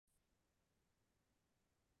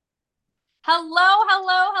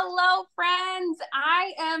Hello, friends.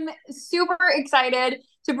 I am super excited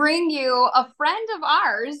to bring you a friend of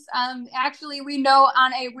ours. Actually, we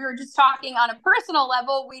were just talking on a personal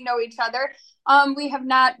level. We know each other. We have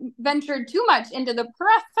not ventured too much into the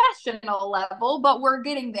professional level, but we're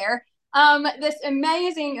getting there. This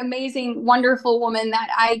amazing, wonderful woman that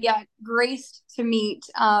I get graced to meet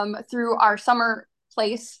through our summer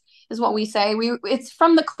place is what we say. It's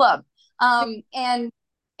from the club.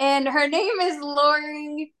 And her name is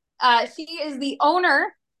Laurie. She is the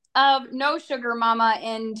owner of No Sugar Mama,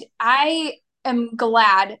 and I am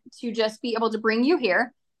glad to just be able to bring you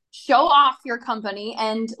here, show off your company,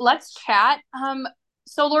 and let's chat.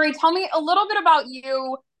 So, Laurie, tell me a little bit about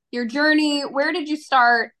you, your journey. Where did you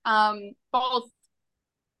start, both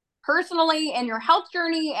personally in your health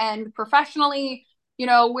journey and professionally?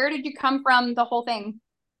 Where did you come from? The whole thing.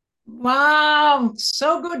 Wow,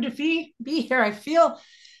 so good to be here. I feel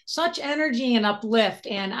such energy and uplift,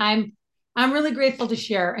 and I'm really grateful to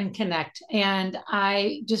share and connect. And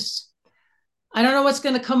I don't know what's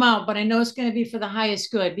going to come out, but I know it's going to be for the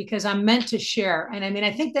highest good because I'm meant to share. And I mean,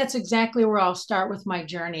 I think that's exactly where I'll start with my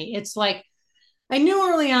journey. It's like I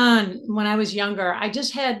knew early on when I was younger, I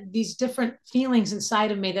just had these different feelings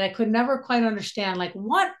inside of me that I could never quite understand. Like,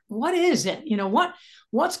 what is it?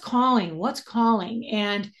 What's calling?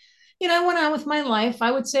 And I went on with my life. I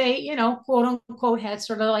would say, quote unquote, had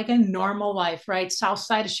sort of like a normal life, right? South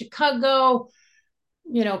side of Chicago,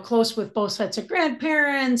 close with both sets of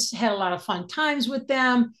grandparents, had a lot of fun times with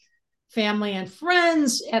them, family and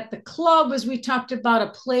friends at the club, as we talked about, a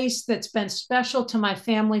place that's been special to my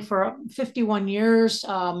family for 51 years.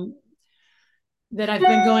 That I've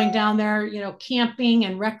been going down there, camping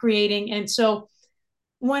and recreating. And so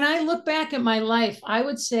when I look back at my life, I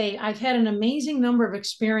would say I've had an amazing number of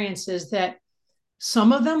experiences that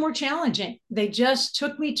some of them were challenging. They just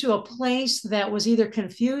took me to a place that was either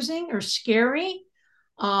confusing or scary.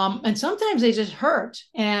 And sometimes they just hurt.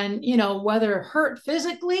 And, whether hurt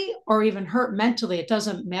physically or even hurt mentally, it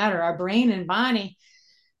doesn't matter. Our brain and body,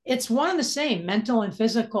 it's one and the same, mental and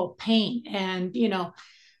physical pain. And,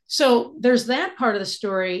 so there's that part of the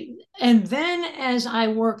story. And then as I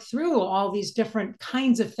work through all these different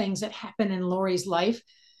kinds of things that happen in Laurie's life,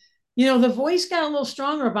 the voice got a little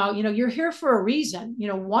stronger about, you're here for a reason.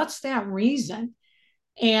 What's that reason?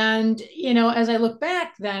 And, as I look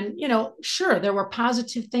back, then, sure, there were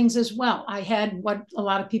positive things as well. I had what a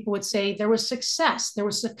lot of people would say there was success, there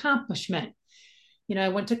was accomplishment. I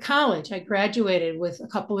went to college, I graduated with a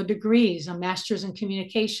couple of degrees, a master's in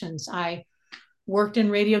communications. I worked in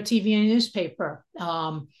radio, TV, and newspaper.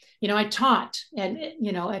 I taught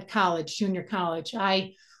at college, junior college.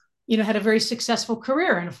 I, had a very successful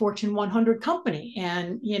career in a Fortune 100 company.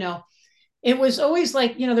 And, it was always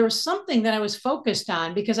like, there was something that I was focused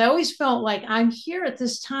on because I always felt like I'm here at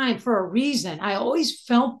this time for a reason. I always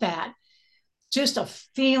felt that, just a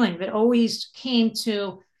feeling that always came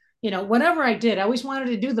to, whatever I did, I always wanted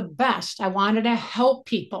to do the best. I wanted to help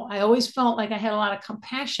people. I always felt like I had a lot of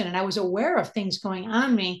compassion and I was aware of things going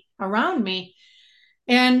on me around me.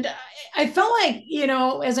 And I felt like,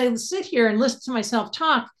 as I sit here and listen to myself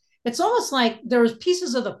talk, it's almost like there's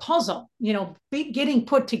pieces of the puzzle, getting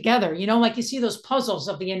put together, like you see those puzzles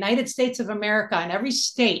of the United States of America, and every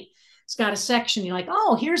state it's got a section. You're like,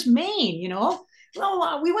 oh, here's Maine,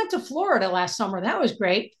 well, we went to Florida last summer. That was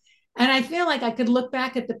great. And I feel like I could look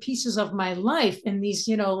back at the pieces of my life in these,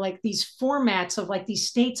 like these formats of like these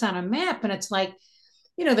states on a map. And it's like,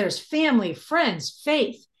 there's family, friends,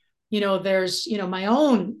 faith, there's, my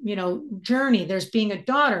own, journey. There's being a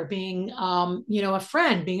daughter, being, a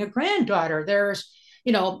friend, being a granddaughter. There's,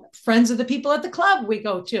 friends of the people at the club we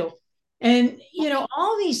go to. And,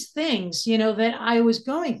 all these things, that I was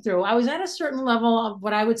going through, I was at a certain level of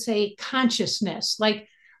what I would say consciousness. Like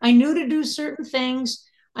I knew to do certain things.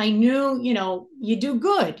 I knew, you do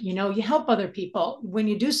good, you help other people. When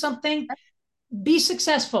you do something, be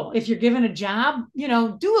successful. If you're given a job,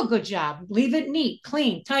 do a good job, leave it neat,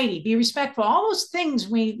 clean, tidy, be respectful. All those things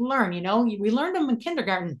we learn, we learned them in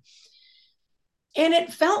kindergarten. And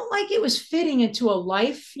it felt like it was fitting into a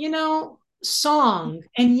life, song.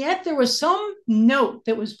 And yet there was some note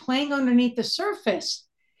that was playing underneath the surface.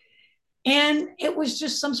 And it was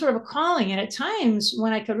just some sort of a calling. And at times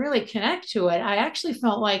when I could really connect to it, I actually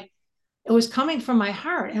felt like it was coming from my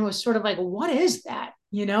heart and it was sort of like, what is that?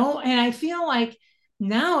 And I feel like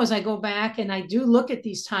now as I go back and I do look at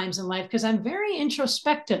these times in life, because I'm very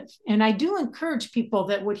introspective and I do encourage people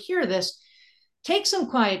that would hear this, take some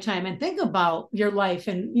quiet time and think about your life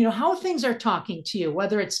and, how things are talking to you,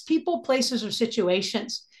 whether it's people, places, or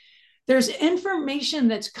situations. There's information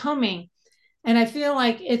that's coming And I feel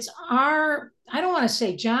like it's our, I don't want to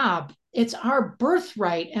say job, it's our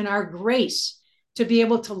birthright and our grace to be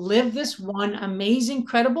able to live this one amazing,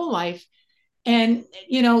 credible life and,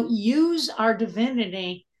 use our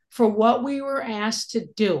divinity for what we were asked to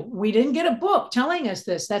do. We didn't get a book telling us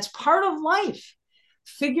this. That's part of life,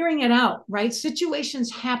 figuring it out, right?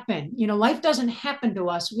 Situations happen. Life doesn't happen to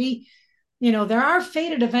us. There are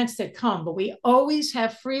fated events that come, but we always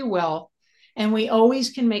have free will and we always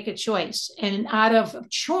can make a choice. And out of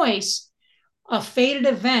choice, a fated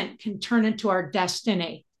event can turn into our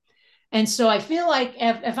destiny. And so I feel like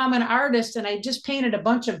if I'm an artist and I just painted a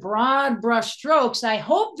bunch of broad brush strokes, I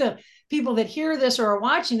hope the people that hear this or are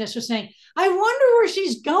watching this are saying, I wonder where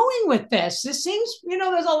she's going with this. This seems,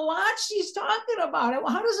 there's a lot she's talking about.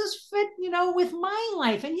 How does this fit, with my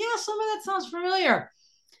life? And yeah, some of that sounds familiar.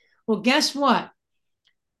 Well, guess what?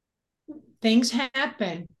 Things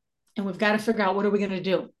happen and we've got to figure out what are we going to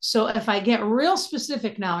do. So if I get real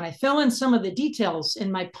specific now and I fill in some of the details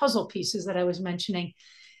in my puzzle pieces that I was mentioning,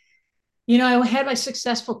 I had my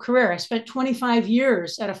successful career. I spent 25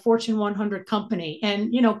 years at a Fortune 100 company.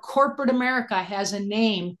 And, corporate America has a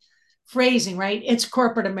name phrasing, right? It's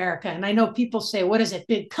corporate America. And I know people say, what is it?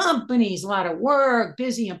 Big companies, a lot of work,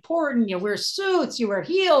 busy, important. You wear suits, you wear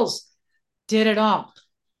heels, did it all.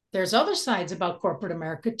 There's other sides about corporate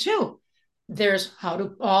America too. There's how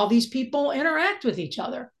do all these people interact with each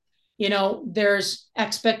other? There's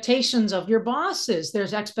expectations of your bosses.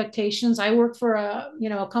 There's expectations. I work for a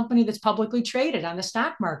company that's publicly traded on the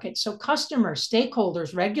stock market. So customers,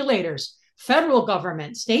 stakeholders, regulators, federal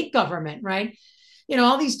government, state government, right?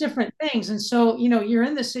 All these different things. And so, you're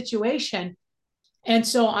in this situation. And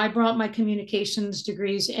so I brought my communications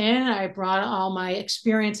degrees in. I brought all my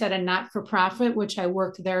experience at a not-for-profit, which I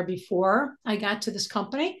worked there before I got to this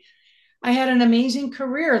company. I had an amazing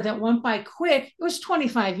career that went by quick. It was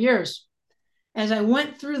 25 years. As I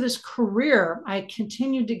went through this career, I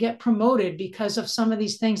continued to get promoted because of some of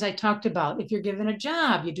these things I talked about. If you're given a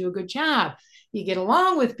job, you do a good job, you get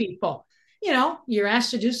along with people, you're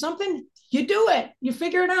asked to do something, you do it, you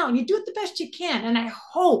figure it out, and you do it the best you can. And I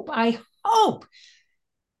hope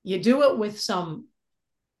you do it with some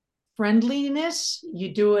friendliness,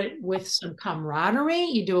 you do it with some camaraderie,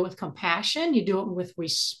 you do it with compassion, you do it with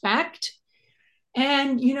respect.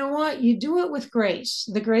 And you know what? You do it with grace,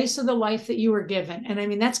 the grace of the life that you were given. And I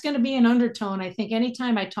mean, that's going to be an undertone, I think,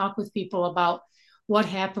 anytime I talk with people about what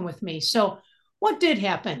happened with me. So, what did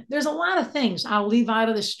happen? There's a lot of things I'll leave out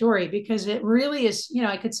of the story because it really is,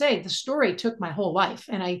 I could say the story took my whole life.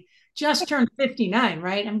 And I just turned 59,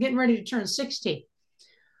 right? I'm getting ready to turn 60.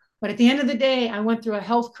 But at the end of the day, I went through a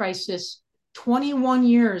health crisis. 21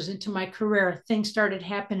 years into my career, things started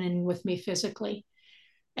happening with me physically.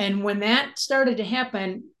 And when that started to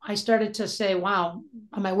happen, I started to say, wow,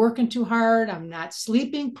 am I working too hard? I'm not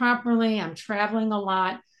sleeping properly. I'm traveling a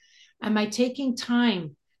lot. Am I taking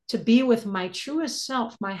time to be with my truest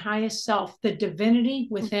self, my highest self, the divinity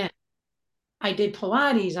within? I did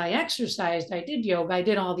Pilates, I exercised, I did yoga, I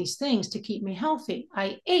did all these things to keep me healthy.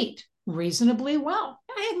 I ate reasonably well.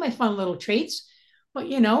 I had my fun little treats,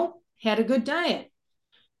 but had a good diet.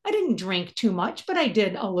 I didn't drink too much, but I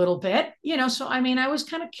did a little bit, so I mean, I was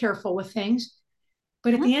kind of careful with things.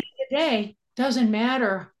 But at the end of the day, doesn't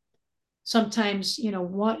matter sometimes,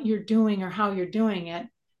 what you're doing or how you're doing it.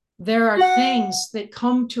 There are things that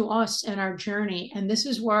come to us in our journey, and this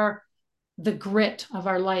is where the grit of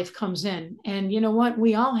our life comes in. And you know what?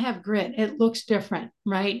 We all have grit. It looks different,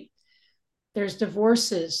 right? There's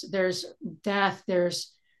divorces, there's death,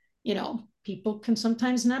 there's, people can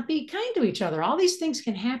sometimes not be kind to each other. All these things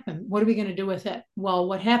can happen. What are we going to do with it? Well,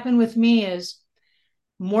 what happened with me is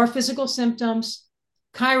more physical symptoms,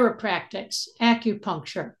 chiropractics,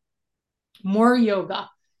 acupuncture, more yoga,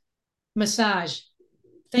 massage.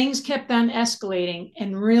 Things kept on escalating.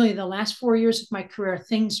 And really, the last 4 years of my career,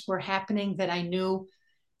 things were happening that I knew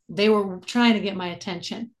they were trying to get my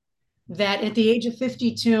attention. That at the age of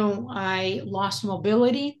 52, I lost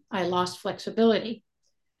mobility, I lost flexibility.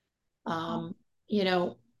 Um, you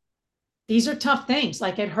know, these are tough things,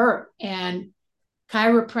 like it hurt. And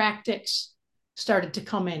chiropractics started to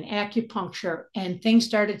come in, acupuncture, and things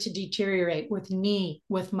started to deteriorate with knee,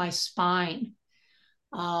 with my spine.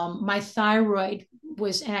 My thyroid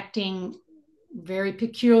was acting very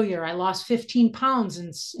peculiar. I lost 15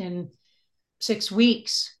 pounds in 6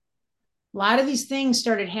 weeks. A lot of these things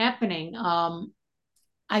started happening.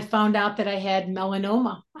 I found out that I had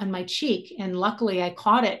melanoma on my cheek, and luckily I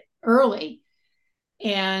caught it early.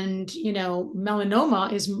 And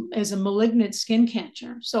melanoma is a malignant skin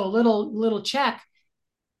cancer. So a little check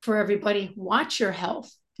for everybody: watch your health.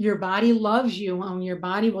 Your body loves you, and your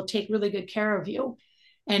body will take really good care of you.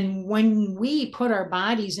 And when we put our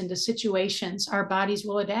bodies into situations, our bodies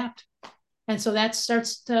will adapt. And so that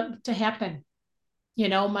starts to happen. You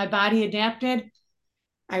know, my body adapted.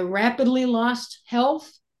 I rapidly lost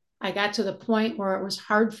health. I got to the point where it was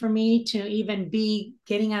hard for me to even be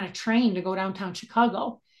getting on a train to go downtown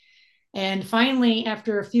Chicago. And finally,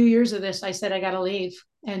 after a few years of this, I said, I got to leave.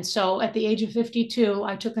 And so at the age of 52,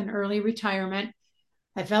 I took an early retirement.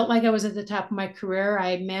 I felt like I was at the top of my career.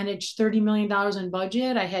 I managed $30 million in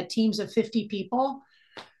budget. I had teams of 50 people.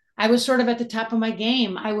 I was sort of at the top of my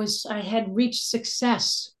game. I had reached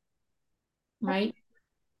success, right?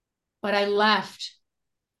 But I left.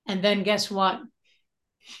 And then guess what?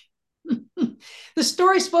 The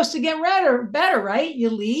story's supposed to get better, right? You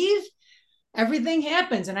leave, everything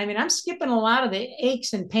happens. And I mean, I'm skipping a lot of the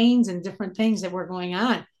aches and pains and different things that were going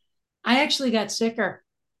on. I actually got sicker.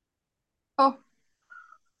 Oh,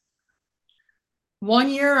 1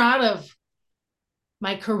 year out of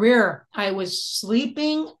my career, I was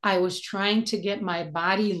sleeping. I was trying to get my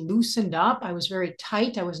body loosened up. I was very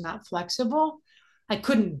tight. I was not flexible. I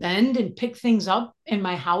couldn't bend and pick things up in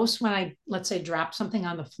my house when I, let's say, dropped something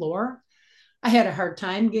on the floor. I had a hard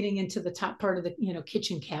time getting into the top part of the,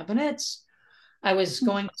 kitchen cabinets. I was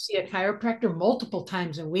going to see a chiropractor multiple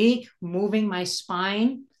times a week, moving my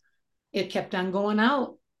spine. It kept on going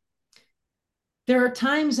out. There are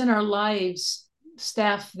times in our lives,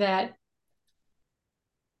 Steph, that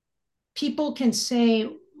people can say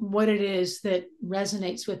what it is that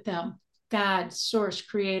resonates with them. God, source,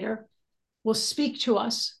 creator, will speak to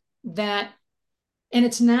us that, and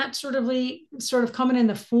it's not sort of coming in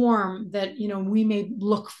the form that we may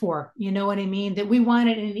look for. You know what I mean? That we want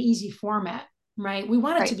it in an easy format, right? We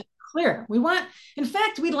want it to right. be clear. In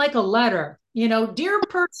fact, we'd like a letter. Dear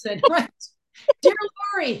person, right? Dear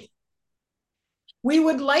Laurie, we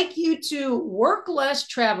would like you to work less,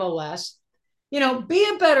 travel less, be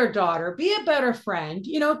a better daughter, be a better friend,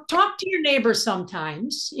 talk to your neighbors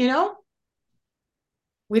sometimes,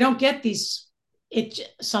 we don't get these.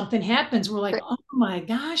 Something happens. We're like, Right. oh my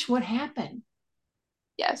gosh, what happened?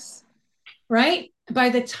 Yes. Right? By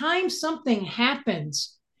the time something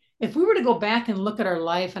happens, if we were to go back and look at our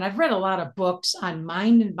life, and I've read a lot of books on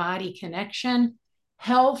mind and body connection,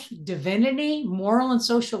 health, divinity, moral and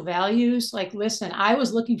social values. Like, listen, I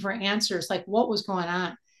was looking for answers, like what was going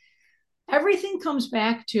on. Everything comes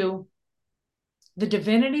back to the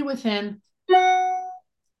divinity within.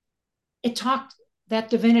 It talked That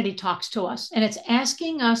divinity talks to us, and it's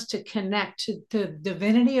asking us to connect to the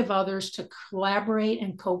divinity of others, to collaborate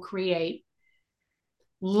and co-create,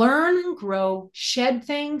 learn and grow, shed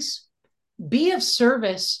things, be of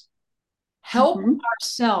service, help Mm-hmm.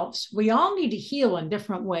 ourselves. We all need to heal in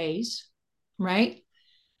different ways, right?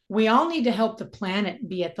 We all need to help the planet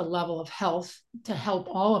be at the level of health to help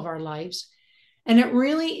all of our lives. And it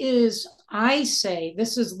really is, I say,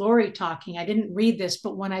 this is Laurie talking. I didn't read this,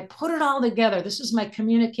 but when I put it all together, this is my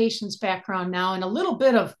communications background now and a little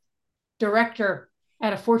bit of director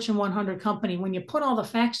at a Fortune 100 company. When you put all the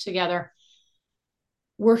facts together,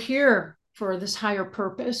 we're here for this higher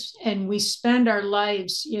purpose, and we spend our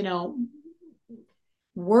lives,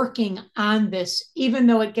 working on this, even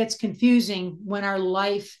though it gets confusing when our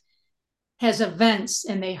life has events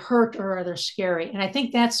and they hurt or they're scary. And I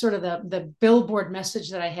think that's sort of the billboard message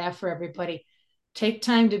that I have for everybody. Take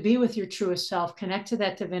time to be with your truest self, connect to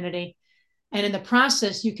that divinity. And in the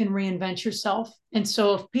process, you can reinvent yourself. And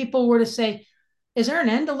so if people were to say, is there an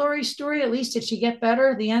end to Laurie's story? At least did she get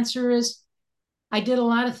better? The answer is, I did a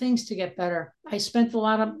lot of things to get better. I spent a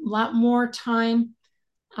lot more time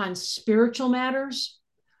on spiritual matters.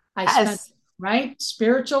 I spent, Yes. right?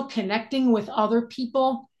 Spiritual, connecting with other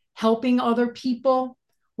people, helping other people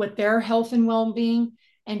with their health and well-being,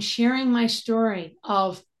 and sharing my story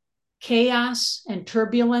of chaos and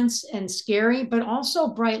turbulence and scary, but also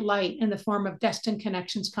bright light in the form of destined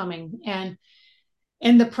connections coming. And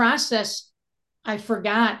in the process, I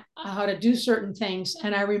forgot how to do certain things.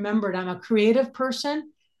 And I remembered I'm a creative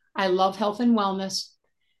person. I love health and wellness.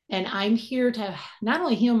 And I'm here to not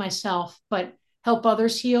only heal myself, but help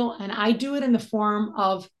others heal. And I do it in the form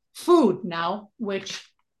of food now, which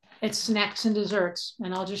it's snacks and desserts.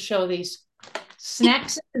 And I'll just show these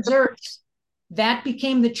snacks and desserts. That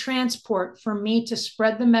became the transport for me to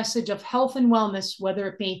spread the message of health and wellness, whether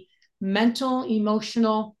it be mental,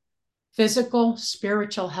 emotional, physical,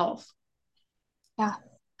 spiritual health. Yeah.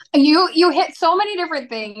 You hit so many different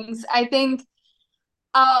things. I think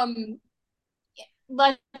um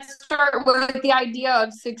let's start with the idea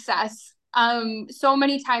of success. So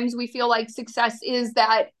many times we feel like success is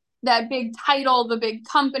that big title, the big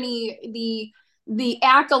company, the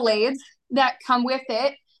accolades that come with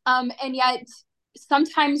it. And yet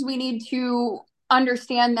sometimes we need to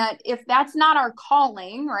understand that if that's not our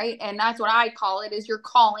calling, right? And that's what I call it, is your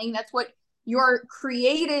calling. That's what you're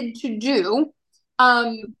created to do.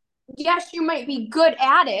 Yes, you might be good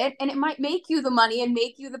at it and it might make you the money and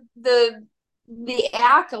make you the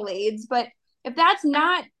accolades, but if that's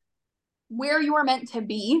not where you're meant to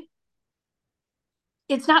be,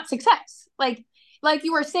 it's not success. Like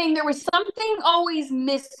you were saying, there was something always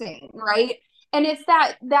missing, right? And it's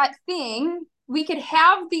that thing. We could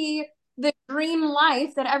have the dream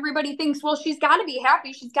life that everybody thinks, well, she's got to be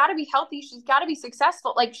happy, she's got to be healthy, she's got to be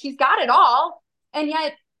successful, like she's got it all, and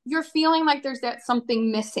yet you're feeling like there's that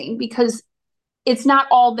something missing because it's not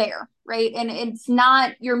all there, right? And it's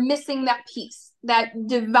not, you're missing that piece, that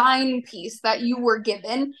divine piece that you were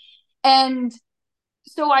given. And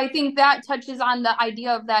so I think that touches on the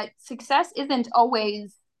idea of that success isn't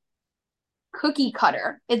always cookie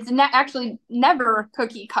cutter. It's actually never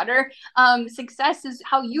cookie cutter. Success is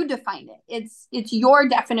how you define it. It's your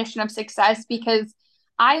definition of success, because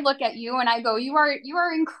I look at you and I go, you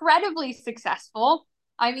are incredibly successful.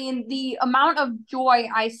 I mean, the amount of joy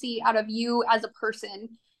I see out of you as a person,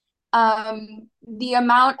 the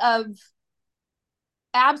amount of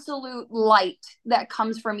absolute light that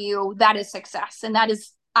comes from you, that is success. And that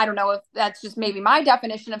is, I don't know if that's just maybe my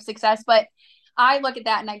definition of success, but I look at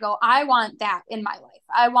that and I go, I want that in my life.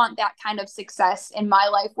 I want that kind of success in my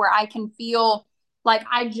life where I can feel like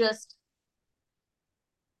I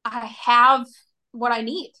have what I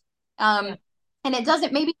need. Yeah. And it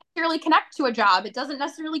doesn't maybe necessarily connect to a job. It doesn't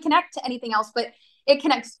necessarily connect to anything else, but it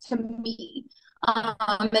connects to me.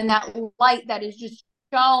 And that light that is just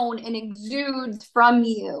shown and exudes from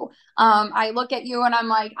you. I look at you and I'm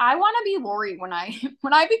like, I want to be Laurie when I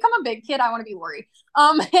become a big kid. I want to be Laurie.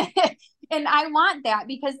 And I want that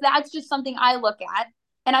because that's just something I look at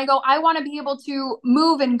and I go, I want to be able to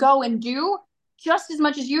move and go and do just as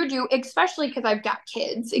much as you do, especially because I've got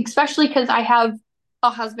kids, especially because I have a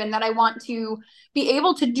husband that I want to be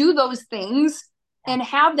able to do those things and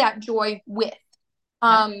have that joy with.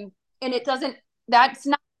 And it doesn't, that's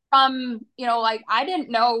not from, like, I didn't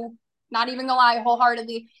know, not even gonna lie,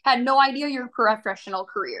 wholeheartedly, had no idea your professional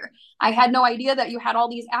career. I had no idea that you had all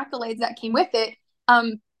these accolades that came with it.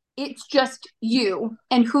 It's just you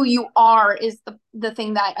and who you are is the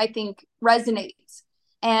thing that I think resonates.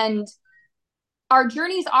 And our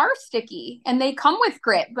journeys are sticky and they come with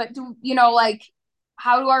grit, but like,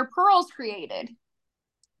 how do our pearls created?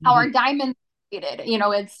 How are diamonds created?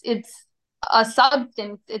 It's a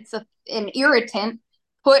substance, it's an irritant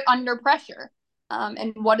put under pressure.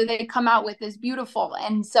 And what do they come out with is beautiful.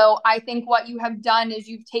 And so I think what you have done is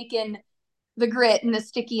you've taken the grit and the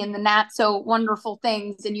sticky and the not so wonderful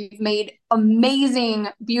things and you've made amazing,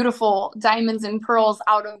 beautiful diamonds and pearls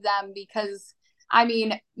out of them. Because I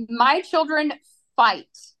mean, my children fight.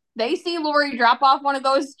 They see Laurie drop off one of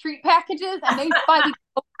those treat packages and they fight.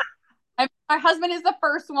 And my husband is the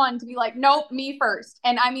first one to be like, nope, me first.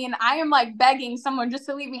 And I mean, I am like begging someone just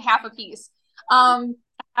to leave me half a piece. I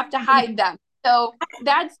have to hide them. So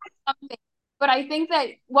that's something. But I think that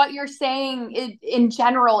what you're saying in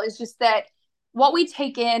general is just that what we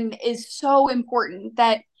take in is so important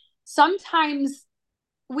that sometimes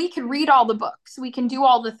we can read all the books, we can do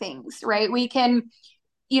all the things, right? We can,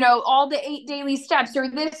 all the 8 daily steps or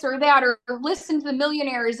this or that, or listen to the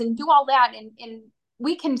millionaires and do all that. And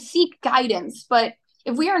we can seek guidance. But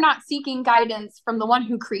if we are not seeking guidance from the one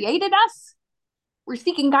who created us, we're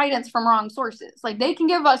seeking guidance from wrong sources. Like, they can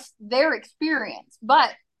give us their experience,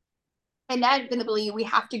 but inevitably we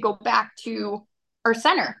have to go back to our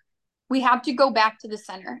center. We have to go back to the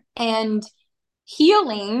center, and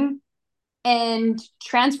healing and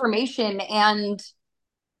transformation and,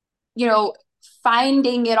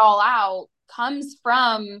 finding it all out comes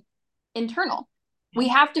from internal. We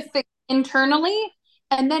have to fix internally,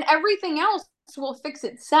 and then everything else will fix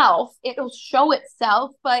itself. It'll show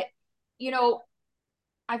itself. But,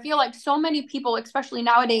 I feel like so many people, especially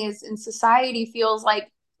nowadays in society, feels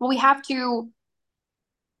like, well,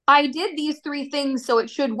 I did these 3 things, so it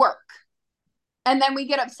should work. And then we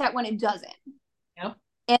get upset when it doesn't. Yep.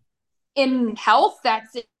 And in health,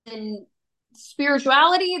 that's in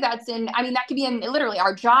spirituality, that could be in literally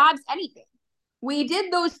our jobs, anything. We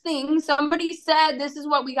did those things. Somebody said, this is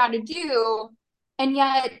what we got to do. And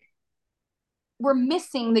yet we're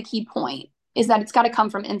missing the key point, is that it's got to come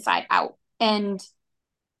from inside out. And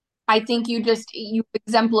I think you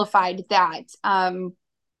exemplified that.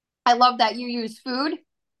 I love that you use food,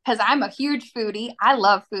 because I'm a huge foodie. I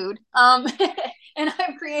love food. And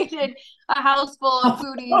I've created a house full of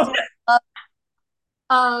foodies.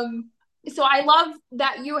 So I love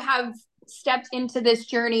that you have stepped into this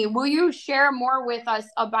journey. Will you share more with us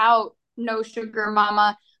about No Sugar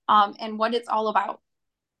Mama, and what it's all about?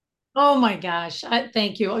 Oh my gosh.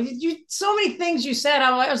 Thank you. So many things you said.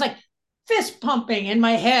 I was like fist pumping in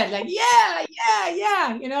my head, like, yeah,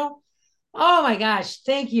 yeah, yeah, Oh my gosh.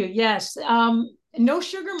 Thank you. Yes. No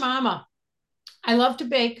Sugar Mama. I love to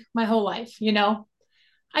bake my whole life.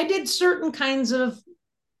 I did certain kinds of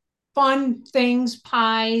fun things,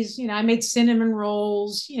 pies, I made cinnamon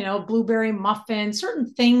rolls, blueberry muffins,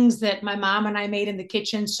 certain things that my mom and I made in the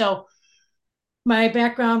kitchen. So my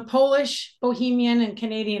background, Polish, Bohemian, and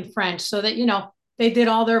Canadian French, so that they did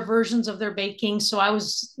all their versions of their baking. So I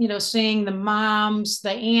was seeing the moms,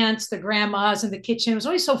 the aunts, the grandmas in the kitchen. It was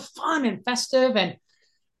always so fun and festive, and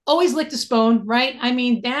always licked a spoon, right? I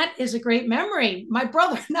mean, that is a great memory. My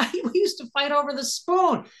brother and I, we used to fight over the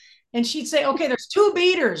spoon, and she'd say, okay, there's two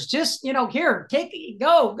beaters, just here, take it,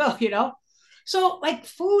 go. So like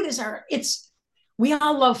food is we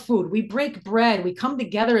all love food. We break bread, we come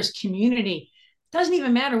together as community. Doesn't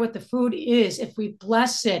even matter what the food is. If we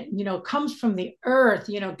bless it, comes from the earth,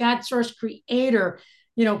 God source creator,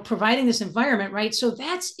 providing this environment, right? So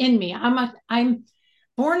that's in me. I'm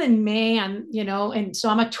born in May, and so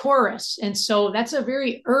I'm a Taurus. And so that's a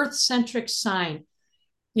very earth centric sign,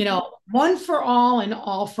 one for all and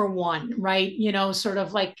all for one, right? Sort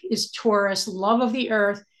of like is Taurus, love of the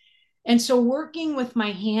earth. And so working with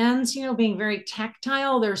my hands, being very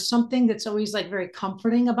tactile, there's something that's always like very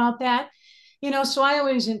comforting about that. So I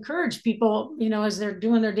always encourage people, as they're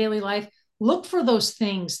doing their daily life, look for those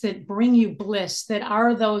things that bring you bliss, that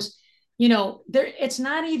are those, there, it's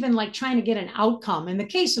not even like trying to get an outcome. In the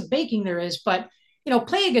case of baking, there is, but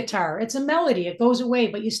play a guitar, it's a melody, it goes away,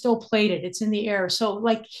 but you still played it, it's in the air. So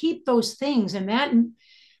like keep those things. And that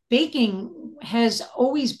baking has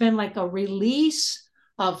always been like a release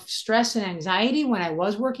of stress and anxiety. When I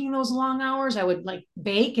was working those long hours, I would like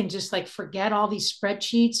bake and just like forget all these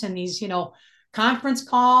spreadsheets and these, conference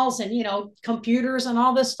calls and, computers and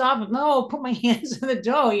all this stuff. No, put my hands in the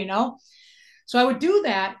dough. So I would do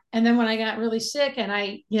that. And then when I got really sick and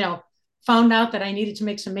I, found out that I needed to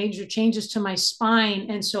make some major changes to my spine.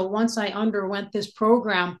 And so once I underwent this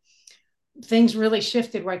program, things really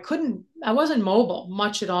shifted where I wasn't mobile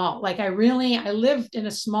much at all. Like I lived in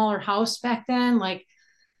a smaller house back then, like,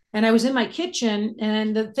 and I was in my kitchen,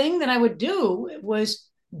 and the thing that I would do was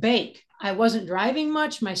bake. I wasn't driving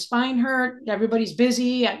much. My spine hurt. Everybody's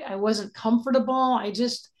busy. I wasn't comfortable.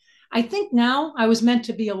 I think now I was meant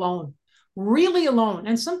to be alone, really alone.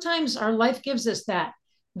 And sometimes our life gives us that.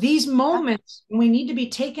 These moments when we need to be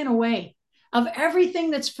taken away of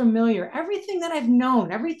everything that's familiar, everything that I've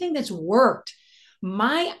known, everything that's worked,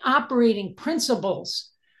 my operating principles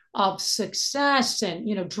of success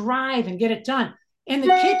and, drive and get it done. In the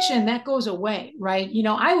kitchen, that goes away, right?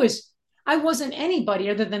 I wasn't anybody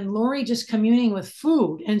other than Laurie just communing with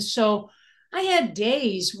food. And so I had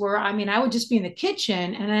days where, I would just be in the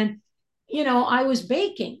kitchen and then, I was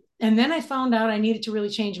baking. And then I found out I needed to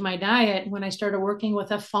really change my diet when I started working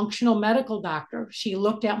with a functional medical doctor. She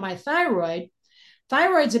looked at my thyroid.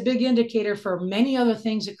 Thyroid's a big indicator for many other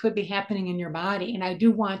things that could be happening in your body. And I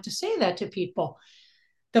do want to say that to people.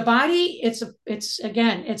 The body, it's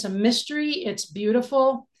a mystery. It's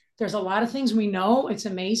beautiful. There's a lot of things we know. It's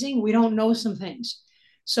amazing. We don't know some things.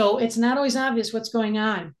 So it's not always obvious what's going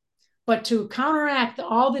on. But to counteract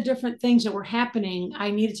all the different things that were happening, I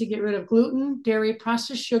needed to get rid of gluten, dairy,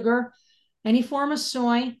 processed sugar, any form of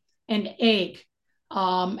soy, and egg.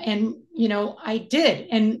 I did.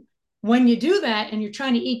 And when you do that and you're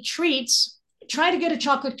trying to eat treats, try to get a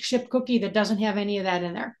chocolate chip cookie that doesn't have any of that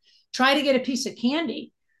in there. Try to get a piece of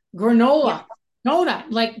candy, granola, donut,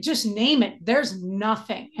 like just name it. There's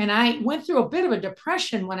nothing. And I went through a bit of a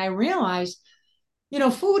depression when I realized,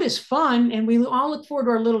 food is fun and we all look forward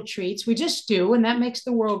to our little treats. We just do. And that makes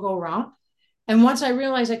the world go round. And once I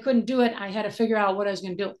realized I couldn't do it, I had to figure out what I was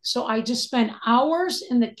going to do. So I just spent hours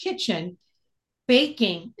in the kitchen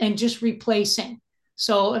baking and just replacing.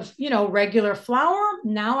 So if, regular flour,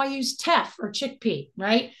 now I use teff or chickpea,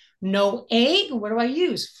 right? No egg, what do I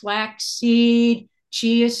use? Flaxseed,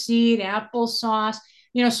 chia seed, applesauce.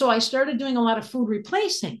 So I started doing a lot of food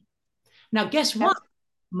replacing. Now, guess what?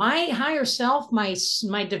 My higher self, my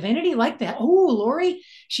divinity like that. Oh, Laurie,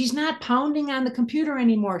 she's not pounding on the computer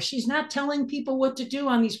anymore. She's not telling people what to do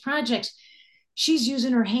on these projects. She's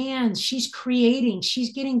using her hands. She's creating.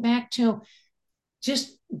 She's getting back to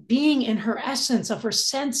just being in her essence of her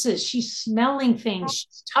senses. She's smelling things,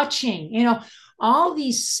 she's touching, all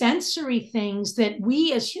these sensory things that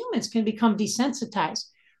we as humans can become desensitized.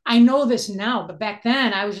 I know this now, but back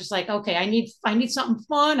then I was just like, okay, I need something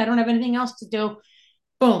fun. I don't have anything else to do.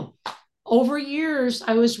 Boom. Over years,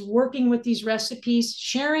 I was working with these recipes,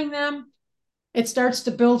 sharing them. It starts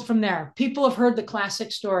to build from there. People have heard the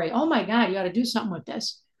classic story. Oh my God, you got to do something with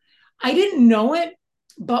this. I didn't know it,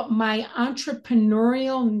 but my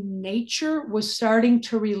entrepreneurial nature was starting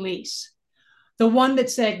to release. The one that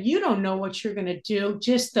said, you don't know what you're going to do.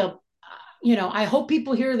 Just I hope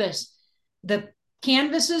people hear this. The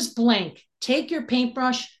canvas is blank. Take your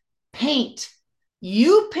paintbrush, paint.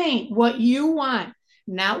 You paint what you want,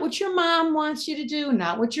 not what your mom wants you to do,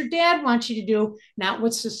 not what your dad wants you to do, not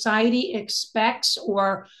what society expects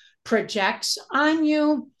or projects on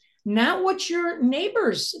you, not what your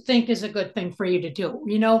neighbors think is a good thing for you to do.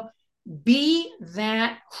 Be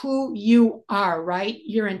that who you are, right?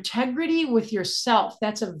 Your integrity with yourself.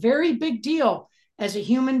 That's a very big deal as a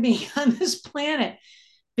human being on this planet.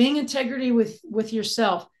 Being integrity with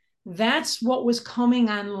yourself. That's what was coming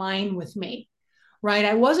online with me, right?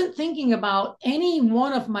 I wasn't thinking about any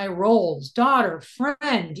one of my roles, daughter,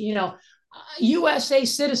 friend, USA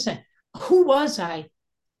citizen. Who was I?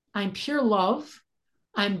 I'm pure love.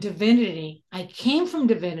 I'm divinity. I came from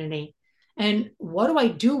divinity. And what do I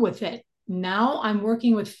do with it? Now I'm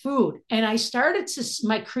working with food. And I started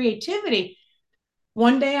my creativity.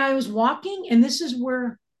 One day I was walking, and this is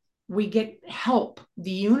where we get help.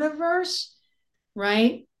 The universe,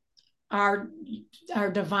 right? Our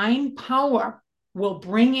divine power will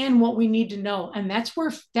bring in what we need to know. And that's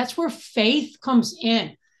where faith comes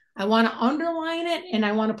in. I want to underline it, and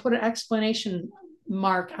I want to put an explanation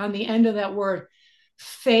mark on the end of that word.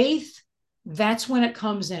 Faith, that's when it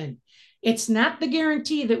comes in. It's not the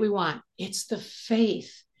guarantee that we want. It's the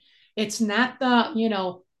faith. It's not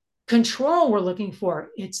the, control we're looking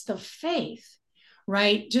for. It's the faith,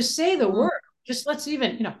 right? Just say the word. Just let's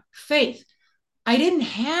even, faith. I didn't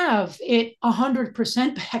have it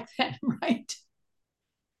 100% back then, right?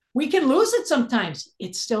 We can lose it sometimes.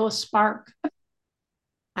 It's still a spark.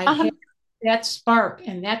 I had that spark,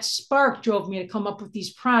 and that spark drove me to come up with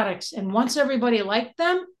these products. And once everybody liked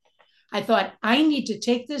them, I thought, I need to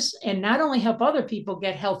take this and not only help other people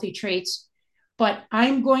get healthy traits, but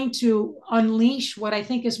I'm going to unleash what I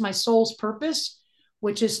think is my soul's purpose,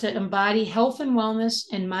 which is to embody health and wellness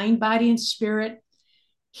and mind, body, and spirit,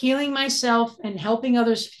 healing myself and helping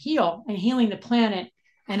others heal and healing the planet.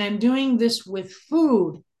 And I'm doing this with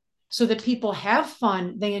food so that people have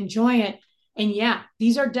fun, they enjoy it. And yeah,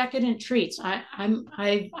 these are decadent treats. I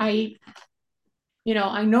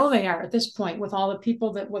know they are at this point with all the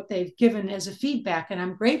people that what they've given as a feedback. And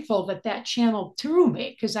I'm grateful that channeled through me,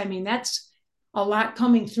 because that's a lot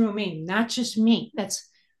coming through me, not just me. That's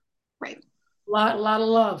right. A lot of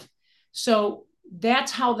love. So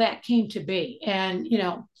that's how that came to be. And,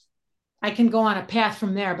 I can go on a path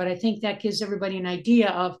from there, but I think that gives everybody an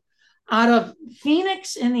idea of, out of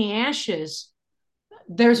Phoenix in the ashes,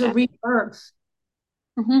 there's a rebirth.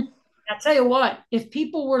 Mm-hmm. I'll tell you what, if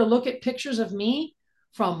people were to look at pictures of me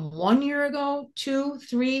from 1 year ago, 2,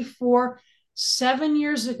 3, 4, 7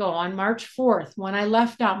 years ago on March 4th, when I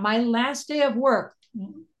left out my last day of work,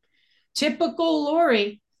 typical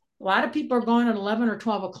Laurie, a lot of people are going at 11 or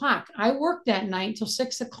 12 o'clock. I worked that night until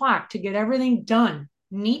 6 o'clock to get everything done,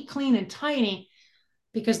 neat, clean, and tidy,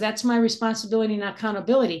 because that's my responsibility and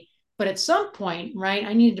accountability. But at some point, right,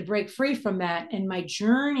 I needed to break free from that. And my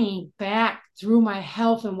journey back through my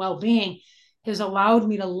health and well-being has allowed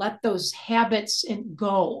me to let those habits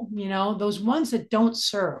go, those ones that don't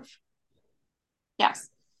serve. Yes.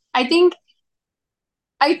 I think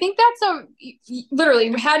that's literally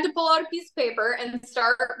we had to pull out a piece of paper and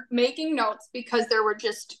start making notes because there were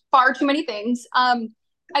just far too many things.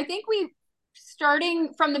 I think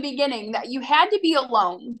starting from the beginning that you had to be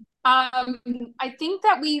alone. I think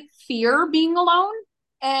that we fear being alone,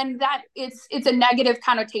 and that it's a negative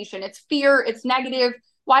connotation. It's fear, it's negative.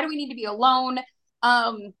 Why do we need to be alone?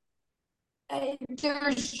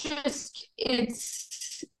 There's just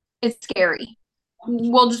it's scary.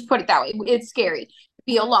 We'll just put it that way. It's scary to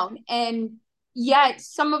be alone. And yet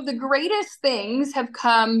some of the greatest things have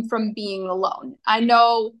come from being alone. I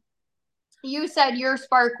know you said your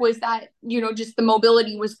spark was that, just the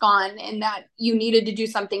mobility was gone and that you needed to do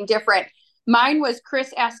something different. Mine was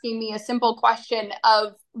Chris asking me a simple question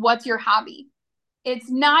of, what's your hobby? It's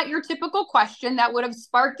not your typical question that would have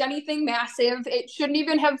sparked anything massive. It shouldn't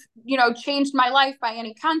even have, changed my life by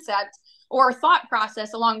any concept or thought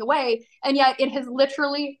process along the way. And yet it has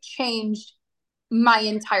literally changed my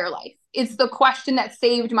entire life. It's the question that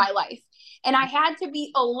saved my life. And I had to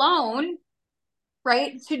be alone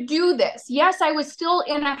right, to do this. Yes, I was still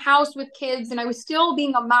in a house with kids and I was still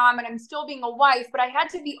being a mom and I'm still being a wife, but I had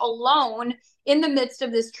to be alone in the midst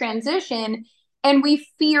of this transition. And we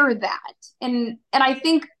fear that. And I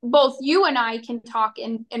think both you and I can talk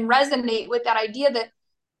and resonate with that idea that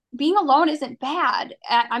being alone isn't bad.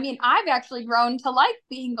 I mean, I've actually grown to like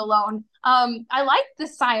being alone. I like the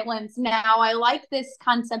silence now. I like this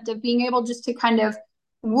concept of being able just to kind of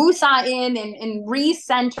woosah in and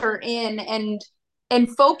recenter in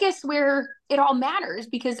and focus where it all matters,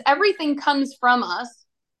 because everything comes from us.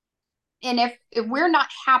 And if we're not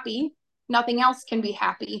happy, nothing else can be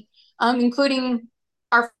happy, including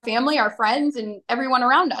our family, our friends, and everyone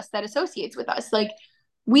around us that associates with us. Like,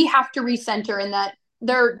 we have to recenter in that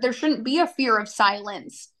there shouldn't be a fear of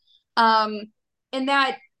silence. Um, and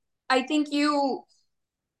that I think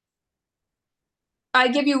I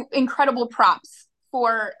give you incredible props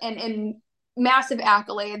for and massive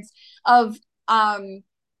accolades of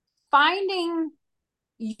finding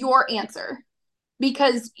your answer,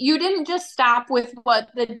 because you didn't just stop with what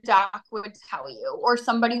the doc would tell you or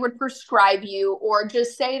somebody would prescribe you, or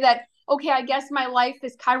just say that, okay, I guess my life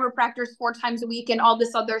is chiropractors 4 times a week and all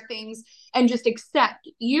this other things, and just accept.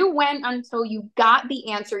 You went until you got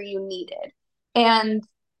the answer you needed. And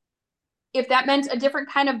if that meant a different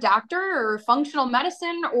kind of doctor or functional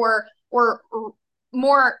medicine, or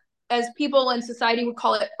more, as people in society would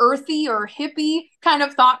call it, earthy or hippie kind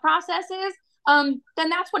of thought processes, then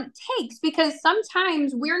that's what it takes. Because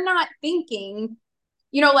sometimes we're not thinking,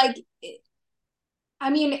 like, I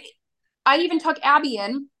mean, I even took Abby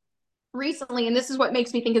in recently, and this is what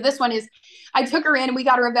makes me think of this one, is I took her in and we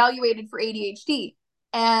got her evaluated for ADHD.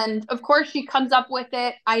 And of course she comes up with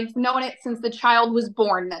it. I've known it since the child was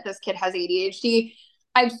born that this kid has ADHD.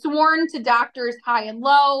 I've sworn to doctors high and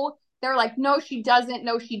low. They're like, no, she doesn't.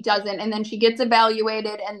 No, she doesn't. And then she gets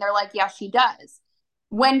evaluated and they're like, yeah, she does.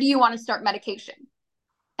 When do you want to start medication?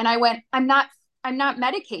 And I went, I'm not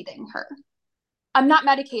medicating her. I'm not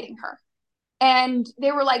medicating her. And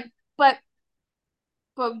they were like, but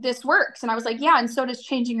this works. And I was like, yeah, and so does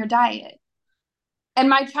changing your diet. And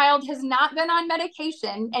my child has not been on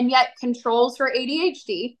medication and yet controls her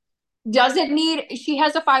ADHD. Doesn't need, she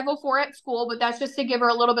has a 504 at school, but that's just to give her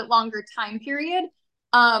a little bit longer time period,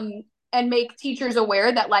 um, and make teachers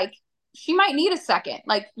aware that, like, she might need a second.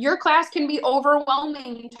 Like, your class can be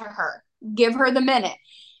overwhelming to her. Give her the minute.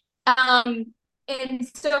 And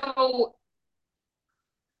so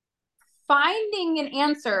finding an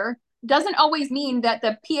answer doesn't always mean that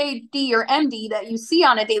the PhD or MD that you see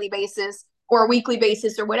on a daily basis or a weekly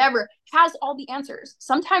basis or whatever has all the answers.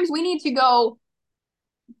 Sometimes we need to go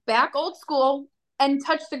back old school and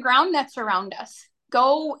touch the ground that's around us.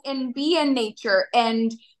 Go and be in nature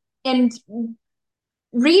and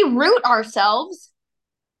reroot ourselves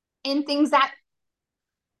in things that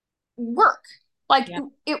work. Like, Yeah.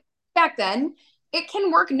 it back then, it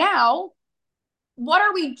can work now. What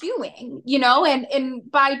are we doing?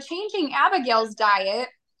 And by changing Abigail's diet,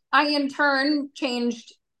 I in turn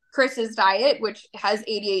changed Chris's diet, which has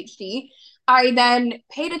ADHD. I then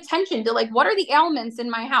paid attention to, like, what are the ailments in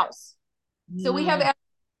my house. So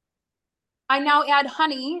I now add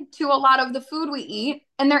honey to a lot of the food we eat,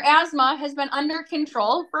 and their asthma has been under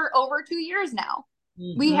control for over 2 years now.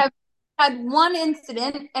 We have had one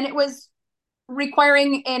incident, and it was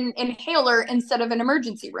requiring an inhaler instead of an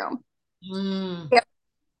emergency room. Mm. Sick.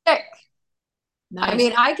 I Nice.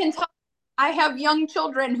 mean, I can tell, I have young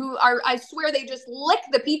children who are, I swear, they just lick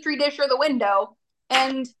the petri dish or the window.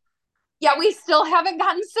 And yeah, we still haven't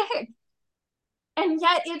gotten sick. And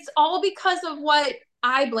yet it's all because of what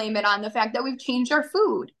I blame it on, the fact that we've changed our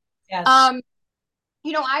food. Yes. Um,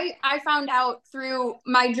 I found out through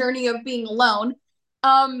my journey of being alone,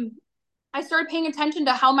 um, I started paying attention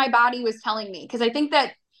to how my body was telling me. Because I think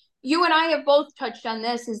that you and I have both touched on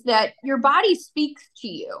this, is that your body speaks to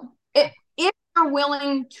you. If you're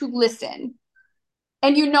willing to listen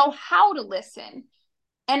and you know how to listen.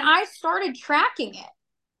 And I started tracking it,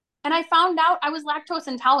 and I found out I was lactose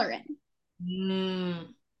intolerant. Mm.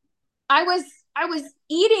 I was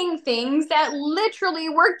eating things that literally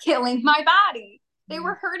were killing my body. They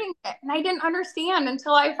were hurting it, and I didn't understand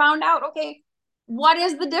until I found out, okay, what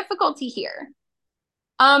is the difficulty here?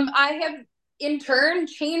 I have in turn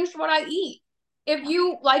changed what I eat. If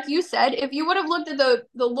you, like you said, if you would have looked at the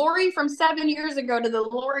Laurie from 7 years ago to the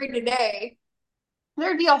Laurie today,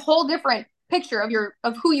 there'd be a whole different picture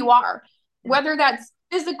of who you are, whether that's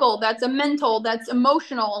physical, that's a mental, that's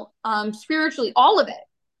emotional, spiritually, all of it.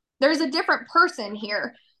 There's a different person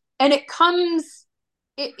here, and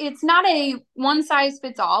it's not a one size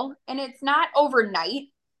fits all, and it's not overnight.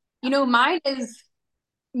 Mine is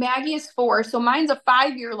Maggie is 4, so mine's a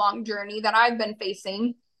 5-year long journey that I've been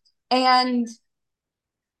facing, and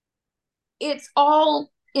it's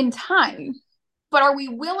all in time. But are we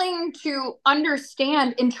willing to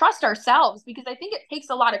understand and trust ourselves? Because I think it takes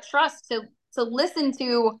a lot of trust to listen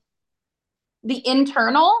to the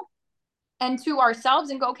internal and to ourselves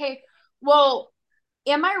and go, okay, well,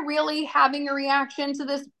 am I really having a reaction to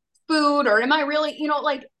this food? Or am I really,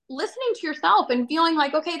 like listening to yourself and feeling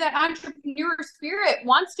like, okay, that entrepreneur spirit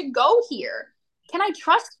wants to go here. Can I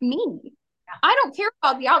trust me? I don't care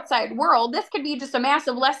about the outside world. This could be just a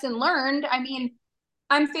massive lesson learned. I mean,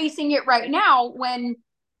 I'm facing it right now when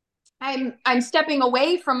I'm stepping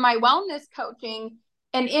away from my wellness coaching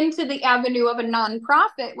and into the avenue of a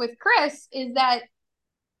nonprofit with Chris. Is that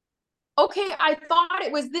okay? I thought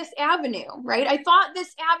it was this avenue, right? I thought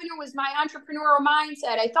this avenue was my entrepreneurial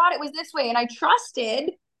mindset. I thought it was this way, and I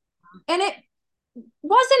trusted, and it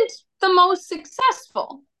wasn't the most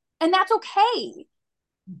successful, and that's okay.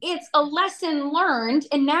 It's a lesson learned,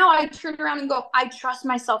 and now I turn around and go, I trust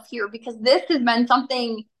myself here because this has been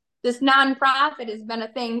something. This nonprofit has been a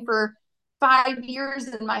thing for 5 years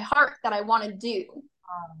in my heart that I want to do.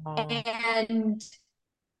 Oh. And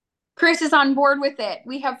Chris is on board with it.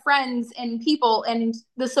 We have friends and people, and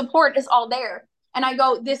the support is all there. And I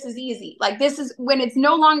go, this is easy. Like, this is when it's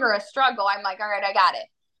no longer a struggle. I'm like, all right, I got it.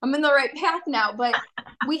 I'm in the right path now. But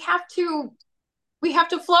we have to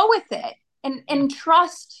flow with it and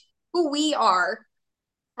trust who we are.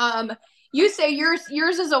 You say yours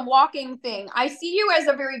is a walking thing. I see you as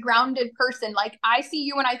a very grounded person. Like, I see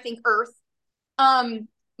you and I think earth.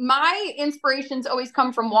 My inspirations always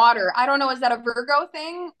come from water. I don't know, is that a Virgo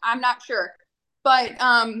thing? I'm not sure. But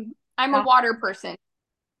I'm a water person.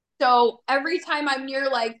 So every time I'm near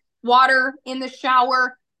like water in the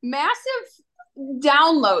shower, massive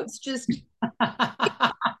downloads just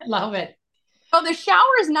Love it. oh, the shower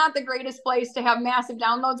is not the greatest place to have massive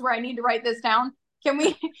downloads where I need to write this down. Can we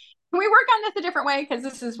work on this a different way? Because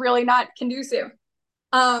this is really not conducive.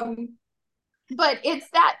 But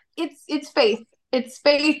it's faith. It's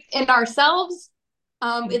faith in ourselves.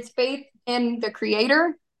 It's faith in the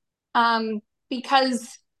creator.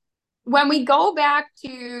 Because when we go back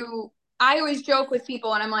to, I always joke with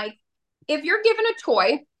people and I'm like, if you're given a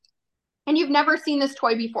toy and you've never seen this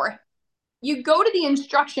toy before, you go to the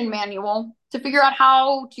instruction manual to figure out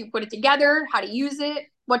how to put it together, how to use it,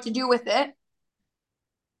 what to do with it.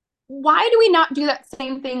 Why do we not do that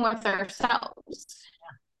same thing with ourselves?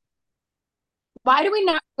 Why do we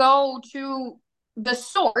not go to the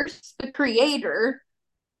source, the creator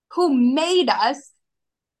who made us,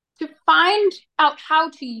 to find out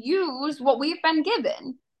how to use what we've been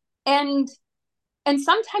given? And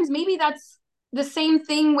sometimes maybe that's the same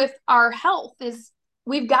thing with our health, is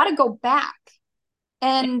we've got to go back.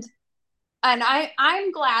 And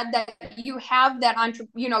I'm glad that you have that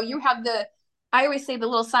you have the, I always say, the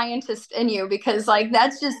little scientist in you, because like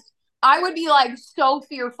that's just, I would be like so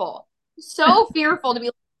fearful to be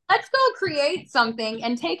like, let's go create something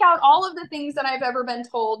and take out all of the things that I've ever been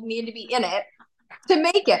told need to be in it to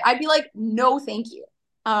make it. I'd be like, no, thank you.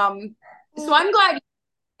 So I'm glad you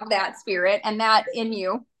have that spirit and that in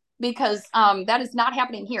you, because that is not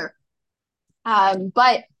happening here.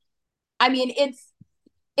 But I mean,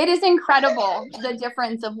 it is incredible the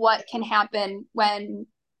difference of what can happen when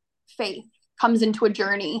faith comes into a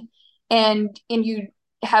journey, and you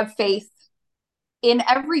have faith in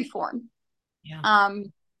every form. Yeah.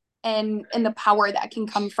 And the power that can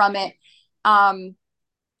come from it. I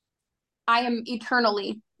am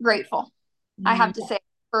eternally grateful, I have to say,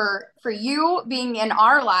 for you being in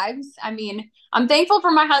our lives. I mean, I'm thankful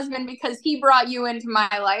for my husband because he brought you into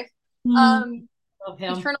my life. Love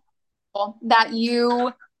him. Eternally grateful that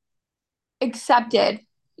you accepted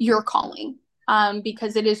your calling,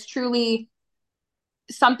 because it is truly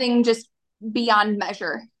something just beyond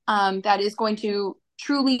measure, that is going to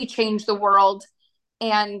truly change the world.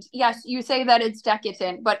 And yes, you say that it's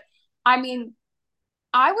decadent, but I mean,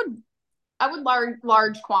 I would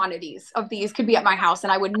large quantities of these could be at my house,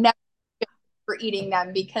 and I would never for eating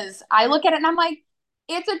them, because I look at it and I'm like,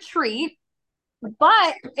 it's a treat,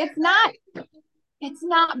 but it's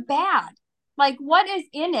not bad. Like, what is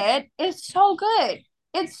in it is so good.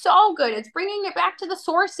 It's so good. It's bringing it back to the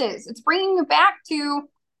sources. It's bringing it back to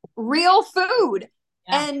real food.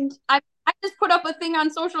 Yeah. And I just put up a thing on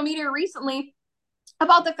social media recently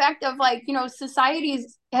about the fact of, like, society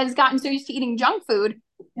has gotten so used to eating junk food,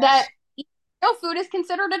 that real food is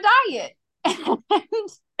considered a diet.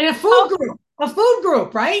 And a food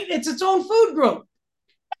group, right? It's its own food group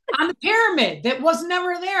on the pyramid that was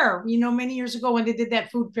never there, many years ago when they did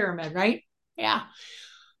that food pyramid, right? Yeah.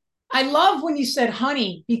 I love when you said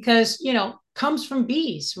honey because, comes from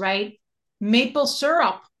bees, right? Maple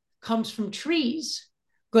syrup comes from trees,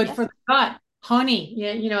 good Yes. for the gut. Honey,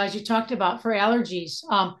 yeah, as you talked about for allergies.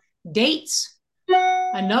 Dates,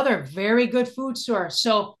 another very good food source.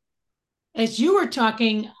 So as you were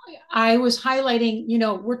talking, I was highlighting,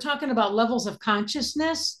 we're talking about levels of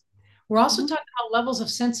consciousness. We're also Mhm. talking about levels of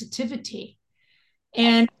sensitivity. Yes.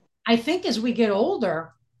 And I think as we get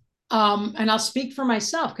older, and I'll speak for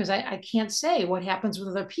myself because I can't say what happens with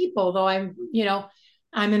other people, though I'm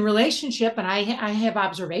in relationship and I have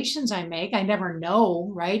observations I make. I never know,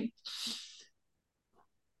 right?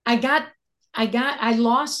 I got, I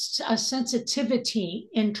lost a sensitivity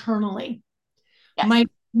internally. Yes.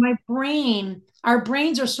 My brain, our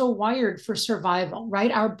brains are so wired for survival,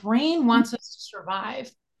 right? Our brain Mhm. wants us to survive.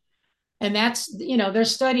 And that's,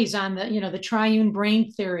 there's studies on the triune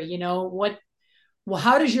brain theory, well,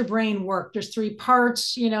 how does your brain work? There's three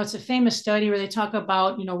parts. It's a famous study where they talk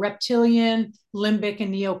about, reptilian, limbic,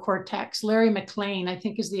 and neocortex. Larry McLean, I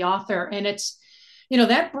think, is the author. And it's,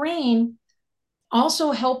 that brain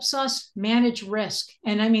also helps us manage risk.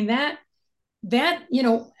 And I mean, that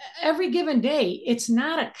every given day it's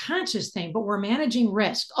not a conscious thing, but we're managing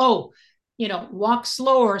risk. Oh, walk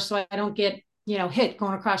slower so I don't get hit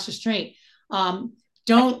going across the street. um,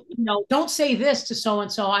 don't say this to so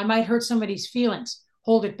and so, I might hurt somebody's feelings,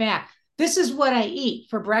 hold it back. This is what I eat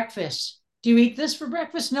for breakfast. Do you eat this for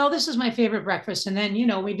breakfast? No, this is my favorite breakfast. And then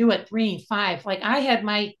we do it 3 and 5. Like I had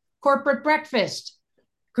my corporate breakfast: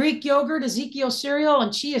 Greek yogurt, Ezekiel cereal,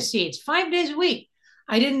 and chia seeds 5 days a week.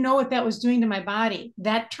 I didn't know what that was doing to my body.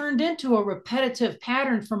 That turned into a repetitive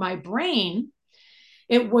pattern for my brain.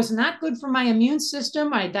 It was not good for my immune system,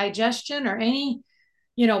 my digestion, or any,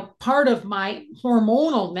 part of my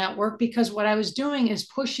hormonal network, because what I was doing is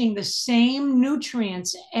pushing the same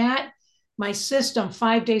nutrients at my system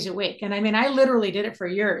 5 days a week. And I mean, I literally did it for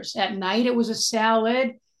years. At night, it was a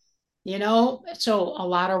salad, so a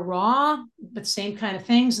lot of raw, but same kind of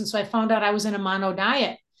things. And so I found out I was in a mono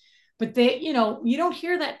diet. But you don't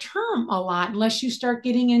hear that term a lot unless you start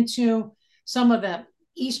getting into some of the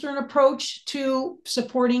Eastern approach to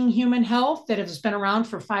supporting human health that has been around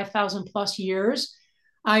for 5,000 plus years.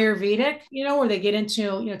 Ayurvedic, where they get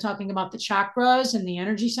into, talking about the chakras and the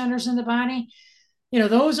energy centers in the body.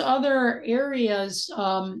 Those other areas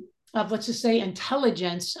of, let's just say,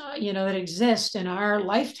 intelligence, that exist in our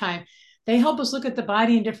lifetime, they help us look at the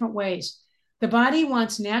body in different ways. The body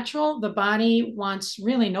wants natural. The body wants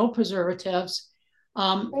really no preservatives.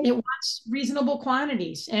 It wants reasonable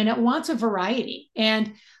quantities and it wants a variety.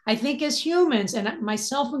 And I think as humans, and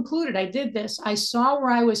myself included, I did this. I saw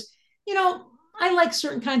where I was, you know, I like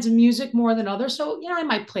certain kinds of music more than others. So, I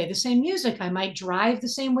might play the same music. I might drive the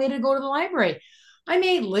same way to go to the library. I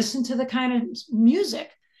may listen to the kind of music.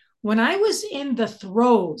 When I was in the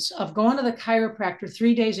throes of going to the chiropractor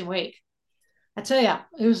 3 days a week, I tell you,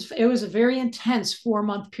 it was a very intense 4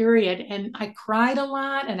 month period, and I cried a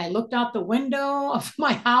lot. And I looked out the window of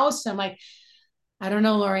my house. I'm like, I don't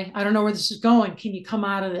know, Laurie. I don't know where this is going. Can you come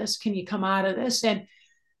out of this? Can you come out of this? And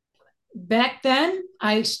back then,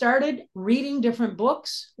 I started reading different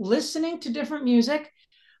books, listening to different music.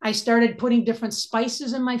 I started putting different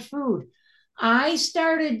spices in my food. I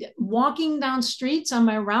started walking down streets on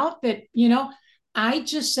my route that, I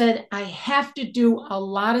just said, I have to do a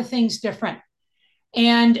lot of things different.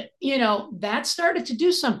 And, that started to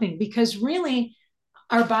do something because really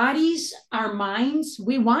our bodies, our minds,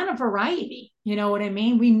 we want a variety. You know what I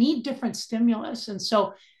mean? We need different stimulus. And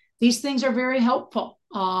so these things are very helpful.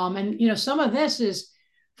 And, some of this is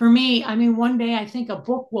for me, I mean, one day I think a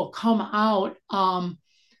book will come out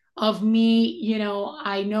of me.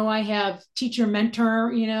 I know I have teacher,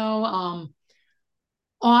 mentor,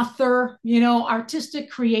 author,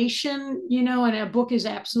 artistic creation, and a book is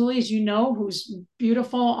absolutely, as who's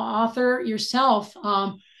beautiful author yourself.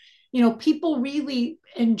 People really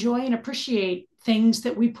enjoy and appreciate things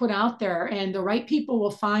that we put out there, and the right people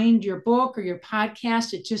will find your book or your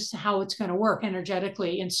podcast. It's just how it's going to work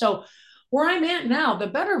energetically. And so where I'm at now, the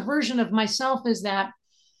better version of myself is that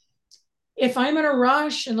if I'm in a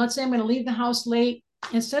rush and let's say I'm going to leave the house late,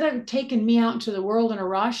 instead of taking me out into the world in a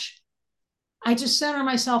rush, I just center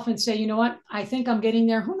myself and say, you know what? I think I'm getting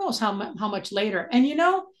there. Who knows how much later? And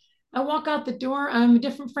I walk out the door. I'm a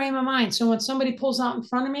different frame of mind. So when somebody pulls out in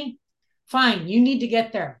front of me, fine, you need to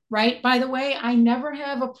get there, right? By the way, I never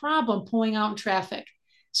have a problem pulling out in traffic.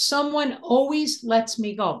 Someone always lets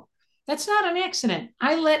me go. That's not an accident.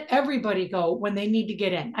 I let everybody go when they need to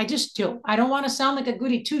get in. I just do. I don't want to sound like a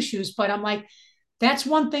goody two shoes, but I'm like, that's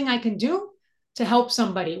one thing I can do to help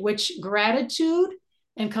somebody, which gratitude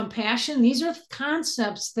and compassion. These are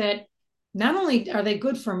concepts that not only are they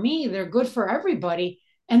good for me, they're good for everybody,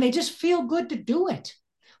 and they just feel good to do it.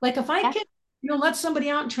 Like if I Yeah. can, let somebody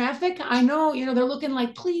out in traffic, I know, they're looking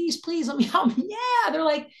like, please, please let me help. Yeah, they're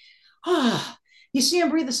like, ah, oh. You see them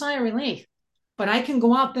breathe a sigh of relief. But I can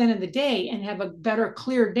go out then in the day and have a better,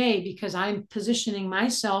 clear day because I'm positioning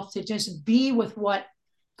myself to just be with what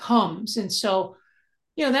comes. And so,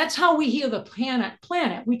 that's how we heal the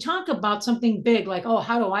planet. We talk about something big like, oh,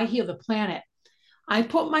 how do I heal the planet? I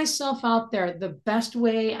put myself out there the best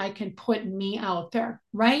way I can put me out there,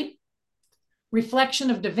 right?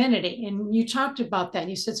 Reflection of divinity. And you talked about that.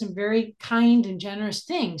 You said some very kind and generous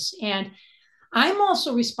things. And I'm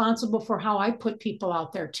also responsible for how I put people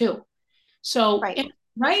out there too. So, Right.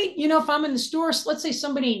 right, if I'm in the store, let's say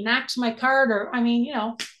somebody knocks my card, or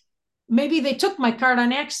maybe they took my card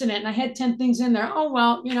on accident and I had 10 things in there. Oh,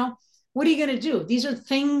 well, what are you going to do? These are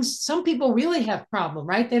things some people really have problem,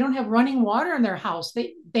 right? They don't have running water in their house.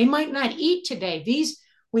 They might not eat today.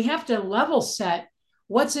 We have to level set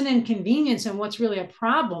what's an inconvenience and what's really a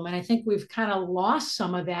problem. And I think we've kind of lost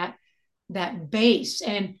some of that base.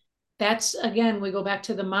 And that's, again, we go back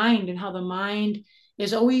to the mind and how the mind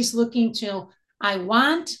is always looking to, I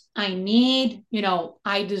want, I need,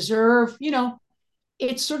 I deserve,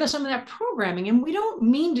 it's sort of some of that programming, and we don't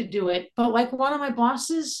mean to do it. But like one of my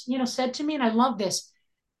bosses, said to me, and I love this.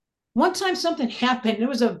 One time something happened, it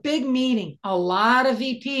was a big meeting, a lot of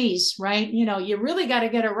VPs, right? You really got to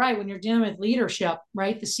get it right when you're dealing with leadership,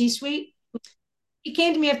 right? The C-suite. He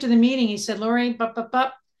came to me after the meeting. He said, Laurie,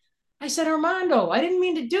 I said, Armando, I didn't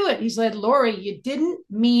mean to do it. He said, Laurie, you didn't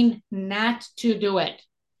mean not to do it.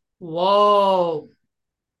 Whoa.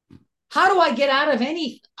 How do I get out of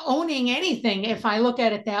owning anything if I look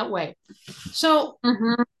at it that way? So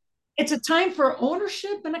it's a time for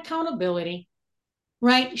ownership and accountability,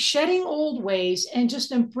 right? Shedding old ways and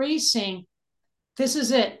just embracing this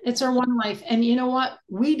is it. It's our one life. And you know what?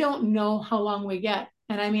 We don't know how long we get.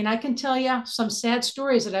 And I mean, I can tell you some sad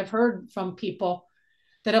stories that I've heard from people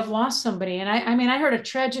that have lost somebody. And I mean, I heard a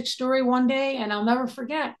tragic story one day and I'll never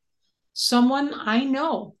forget. Someone I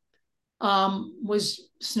know was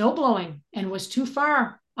snow blowing and was too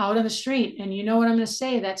far out on the street. And you know what I'm going to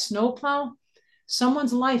say? That snowplow,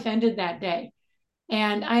 someone's life ended that day.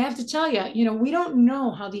 And I have to tell you, we don't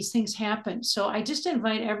know how these things happen. So I just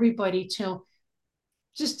invite everybody to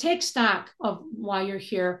just take stock of why you're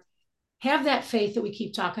here, have that faith that we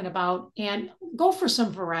keep talking about, and go for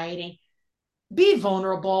some variety. Be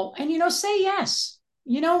vulnerable and, say yes.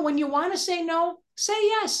 When you want to say no, say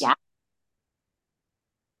yes. Yeah.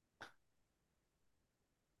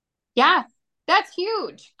 Yeah. That's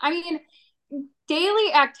huge. I mean,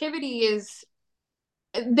 daily activity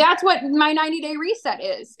that's what my 90-day reset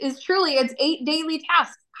is truly it's 8 daily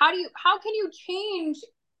tasks. How can you change?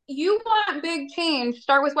 You want big change,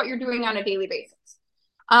 start with what you're doing on a daily basis.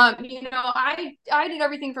 I did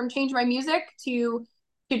everything from change my music to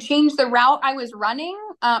change the route I was running.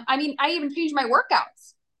 I mean, I even changed my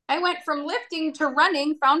workouts. I went from lifting to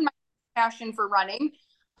running, found my passion for running.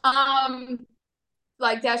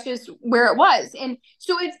 Like that's just where it was. And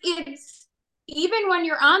so it's even when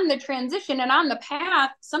you're on the transition and on the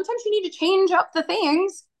path, sometimes you need to change up the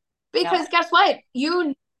things because guess what? You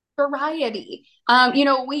need variety.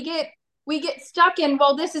 We get stuck in,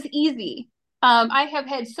 well, this is easy. I have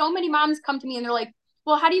had so many moms come to me and they're like,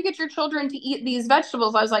 well, how do you get your children to eat these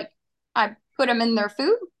vegetables? I was like, I put them in their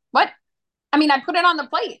food. What? I mean, I put it on the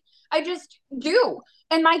plate. I just do.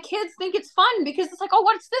 And my kids think it's fun because it's like, oh,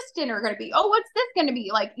 what's this dinner going to be? Oh, what's this going to be?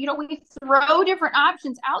 Like, we throw different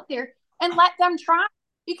options out there and let them try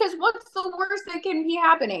because what's the worst that can be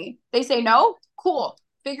happening? They say no. Cool.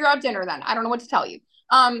 Figure out dinner then. I don't know what to tell you.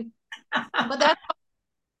 But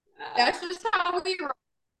that's just how we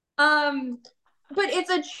roll. But it's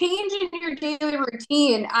a change in your daily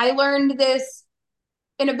routine. I learned this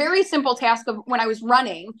in a very simple task of when I was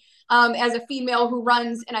running. As a female who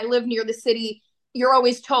runs and I live near the city, you're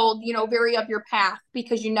always told, vary up your path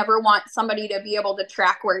because you never want somebody to be able to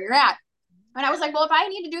track where you're at. And I was like, well, if I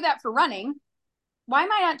need to do that for running, why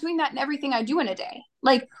am I not doing that in everything I do in a day?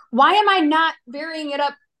 Like, why am I not varying it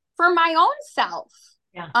up for my own self?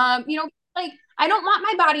 Yeah. Like I don't want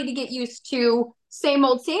my body to get used to same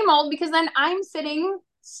old, because then I'm sitting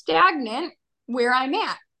stagnant where I'm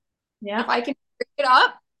at. Yeah. If I can pick it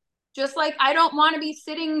up, just like I don't want to be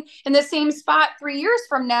sitting in the same spot 3 years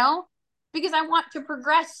from now because I want to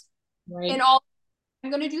progress in all. I'm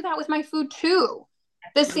going to do that with my food too.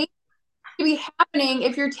 The same to be happening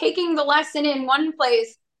if you're taking the lesson in one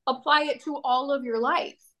place, apply it to all of your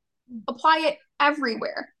life. Apply it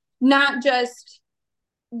everywhere, not just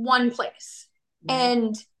one place. Yeah.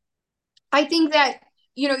 And I think that,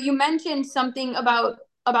 you mentioned something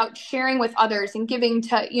about sharing with others and giving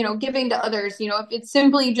to others, if it's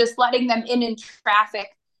simply just letting them in traffic,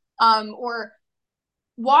 or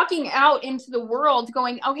walking out into the world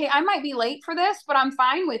going, okay, I might be late for this, but I'm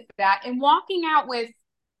fine with that. And walking out with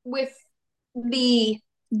the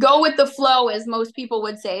go with the flow, as most people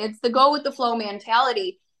would say. It's the go with the flow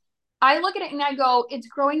mentality. I look at it and I go, it's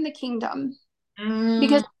growing the kingdom, Mm,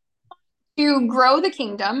 because to grow the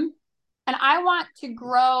kingdom, and I want to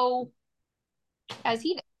grow as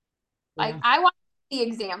he did. Like, yeah. I want the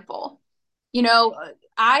example. You know,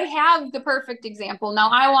 I have the perfect example. Now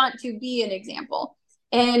I want to be an example.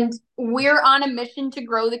 And we're on a mission to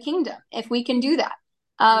grow the kingdom if we can do that.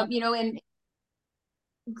 Yeah. And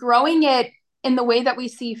growing it in the way that we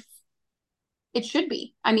see it should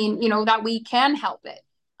be. I mean, that we can help it.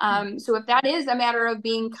 So if that is a matter of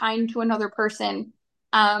being kind to another person,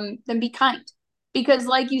 then be kind. Because,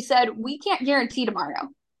 like you said, we can't guarantee tomorrow.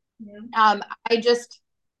 Yeah. I just,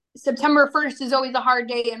 September 1st is always a hard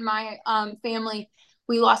day in my family.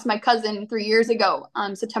 We lost my cousin 3 years ago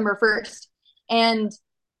on September 1st. And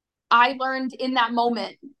I learned in that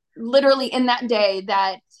moment, literally in that day,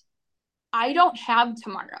 that I don't have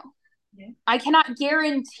tomorrow. Yeah. I cannot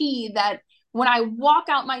guarantee that when I walk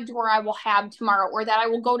out my door, I will have tomorrow, or that I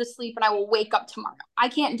will go to sleep and I will wake up tomorrow. I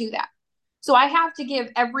can't do that. So I have to give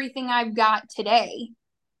everything I've got today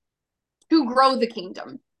to grow the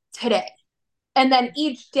kingdom today. And then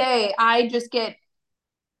each day I just get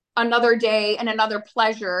another day and another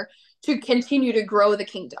pleasure to continue to grow the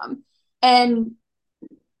kingdom. And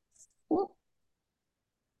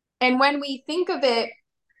when we think of it,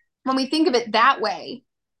 that way,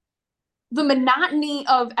 the monotony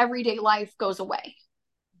of everyday life goes away.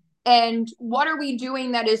 And what are we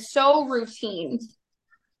doing that is so routine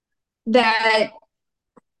that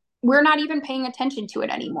we're not even paying attention to it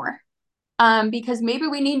anymore? Because maybe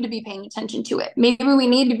we need to be paying attention to it. Maybe we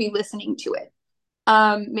need to be listening to it.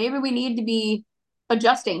 Maybe we need to be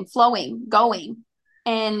adjusting, flowing, going.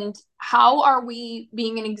 And how are we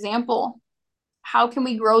being an example? How can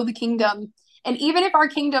we grow the kingdom? And even if our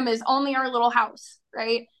kingdom is only our little house,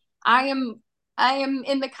 right? I am I am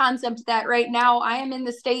in the concept that right now I am in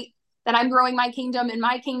the state that I'm growing my kingdom, and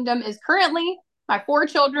my kingdom is currently my 4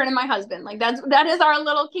 children and my husband. Like, that is our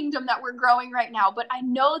little kingdom that we're growing right now. But I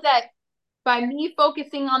know that by me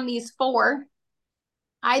focusing on these four,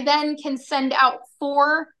 I then can send out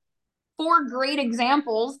four great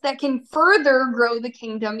examples that can further grow the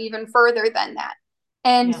kingdom even further than that.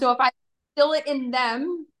 And Yeah. so if I instill it in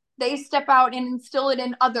them, they step out and instill it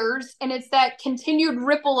in others. And it's that continued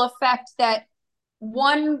ripple effect that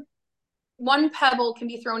one pebble can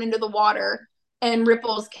be thrown into the water and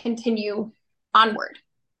ripples continue onward.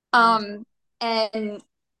 Yes. And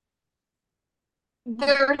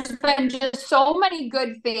there's been just so many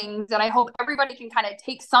good things that I hope everybody can kind of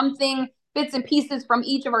take something, bits and pieces from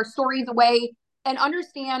each of our stories away, and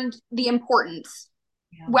understand the importance,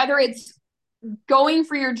 Yeah. whether it's going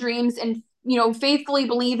for your dreams and, faithfully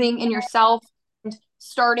believing in yourself and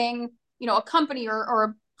starting, a company,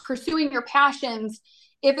 or pursuing your passions.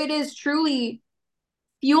 If it is truly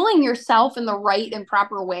fueling yourself in the right and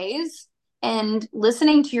proper ways and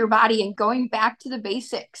listening to your body and going back to the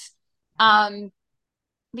basics.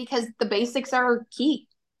 Because the basics are key.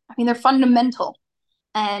 I mean, they're fundamental.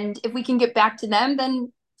 And if we can get back to them,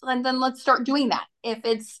 then let's start doing that. If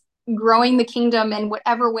it's growing the kingdom in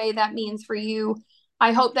whatever way that means for you,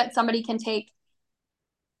 I hope that somebody can take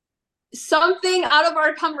something out of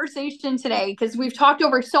our conversation today, because we've talked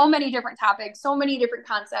over so many different topics, so many different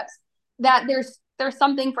concepts, that there's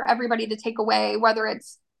something for everybody to take away, whether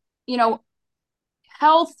it's,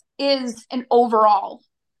 health is an overall.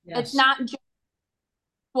 It's Yes. not just,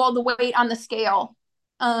 well, the weight on the scale.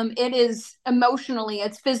 It is emotionally,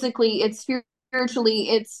 it's physically, it's spiritually,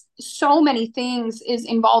 it's so many things is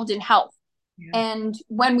involved in health. Yeah. And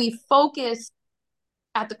when we focus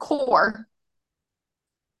at the core,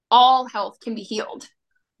 all health can be healed.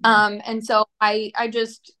 Yeah. And so I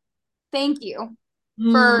just thank you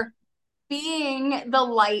Mm, for being the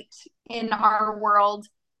light in our world,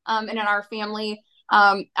 and in our family.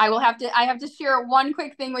 I have to share one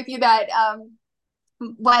quick thing with you that,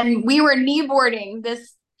 when we were kneeboarding,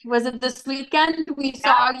 this weekend, we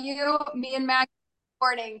saw you, me and Mac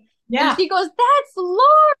boarding, and yeah. she goes, "That's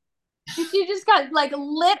Laurie." And she just got like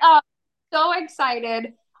lit up, so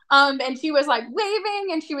excited. And she was like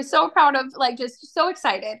waving, and she was so proud of, like, just so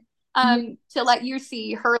excited to let you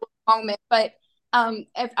see her moment. But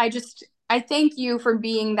if I thank you for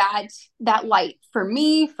being that light for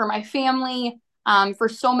me, for my family, for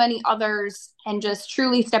so many others and just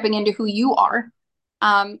truly stepping into who you are.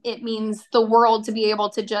 It means the world to be able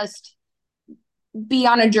to just be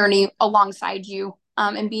on a journey alongside you,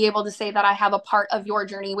 and be able to say that I have a part of your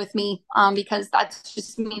journey with me, because that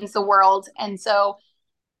just means the world. And so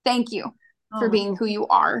thank you Oh for my. being who you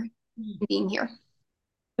are and being here.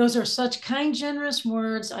 Those are such kind, generous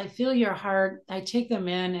words. I feel your heart. I take them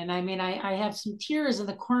in. And I mean, I have some tears in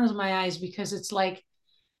the corners of my eyes because it's like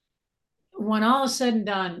when all is said and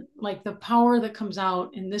done, like the power that comes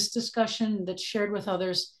out in this discussion that's shared with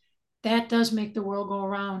others, that does make the world go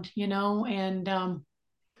around, you know? And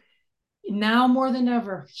now more than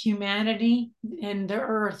ever, humanity and the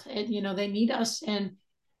earth, you know, they need us. And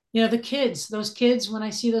you know, the kids, those kids, when I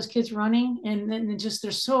see those kids running and just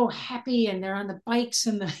they're so happy and they're on the bikes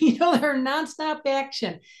and the, you know, they're nonstop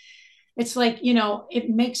action. It's like, you know, it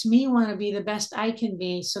makes me want to be the best I can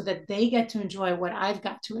be so that they get to enjoy what I've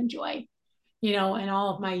got to enjoy, you know, in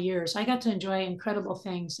all of my years. I got to enjoy incredible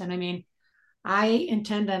things. And I mean, I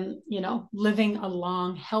intend on, you know, living a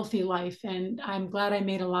long, healthy life. And I'm glad I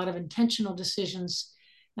made a lot of intentional decisions.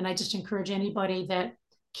 And I just encourage anybody that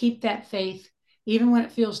keep that faith, even when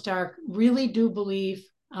it feels dark, really do believe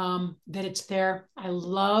that it's there. I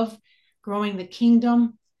love growing the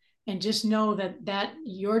kingdom and just know that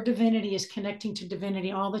your divinity is connecting to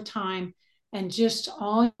divinity all the time. And just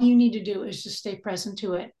all you need to do is just stay present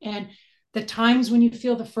to it. And the times when you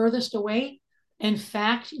feel the furthest away, in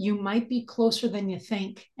fact, you might be closer than you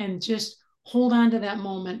think, and just hold on to that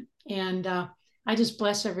moment. And I just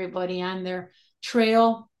bless everybody on their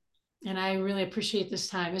trail. And I really appreciate this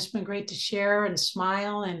time. It's been great to share and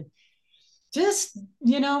smile and just,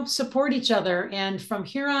 you know, support each other. And from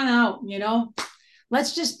here on out, you know,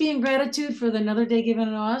 let's just be in gratitude for another day given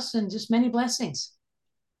to us and just many blessings.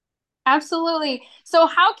 Absolutely. So,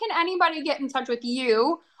 how can anybody get in touch with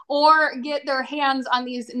you or get their hands on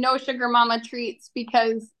these no sugar mama treats?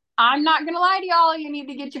 Because I'm not going to lie to y'all, you need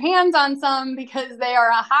to get your hands on some because they are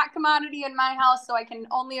a hot commodity in my house. So, I can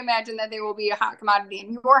only imagine that they will be a hot commodity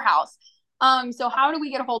in your house. So, how do we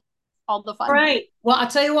get a hold of all the fun? Right. Well, I'll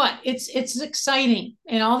tell you what, it's exciting.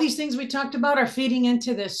 And all these things we talked about are feeding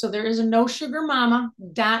into this. So there is a no sugar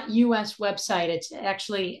mama.us website. It's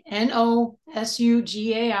actually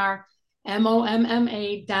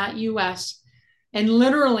NOSUGARMOMMA.us. And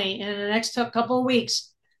literally in the next couple of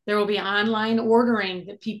weeks, there will be online ordering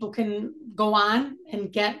that people can go on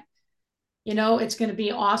and get. You know, it's going to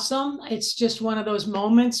be awesome. It's just one of those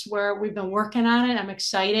moments where we've been working on it. I'm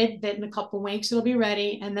excited that in a couple of weeks it'll be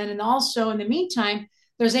ready. And then, and also in the meantime,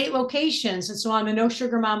 there's 8 locations. And so on the No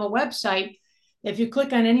Sugar Mama website, if you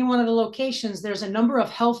click on any one of the locations, there's a number of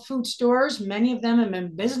health food stores. Many of them have been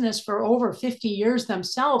in business for over 50 years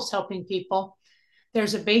themselves, helping people.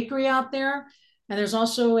 There's a bakery out there. And there's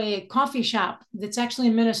also a coffee shop that's actually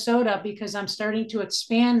in Minnesota because I'm starting to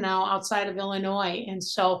expand now outside of Illinois. And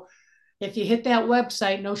so if you hit that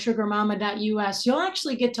website, nosugarmama.us, you'll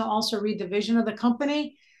actually get to also read the vision of the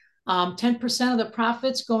company. 10% of the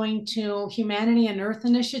profits going to humanity and earth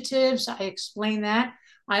initiatives. I explain that.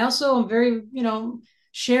 I also am very, you know,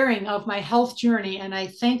 sharing of my health journey. And I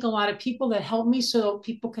thank a lot of people that help me so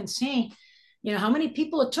people can see, you know, how many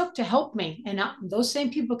people it took to help me. And those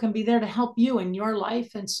same people can be there to help you in your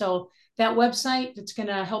life. And so that website, it's going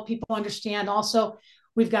to help people understand also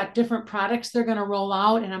we've got different products they're going to roll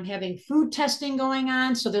out, and I'm having food testing going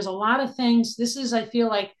on. So there's a lot of things. This is, I feel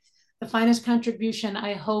like, the finest contribution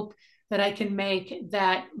I hope that I can make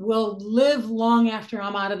that will live long after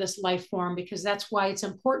I'm out of this life form, because that's why it's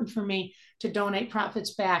important for me to donate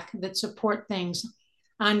profits back that support things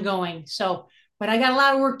ongoing. So, but I got a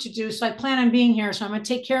lot of work to do. So I plan on being here. So I'm going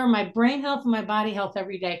to take care of my brain health and my body health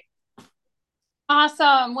every day.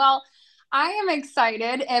 Awesome. Well, I am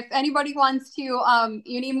excited. If anybody wants to,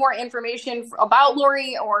 you need more information about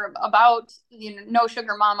Laurie or about, you know, No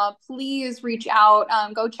Sugar Mama, please reach out.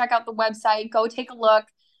 Go check out the website. Go take a look.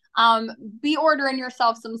 Be ordering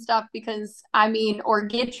yourself some stuff because, I mean, or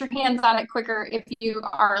get your hands on it quicker if you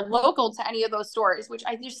are local to any of those stores, which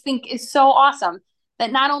I just think is so awesome.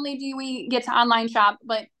 That not only do we get to online shop,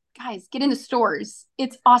 but guys, get into stores.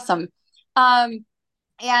 It's awesome.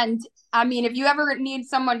 And I mean, if you ever need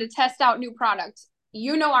someone to test out new products,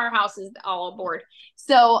 you know our house is all aboard.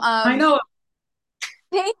 So I know.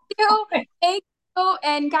 thank you. Thank you.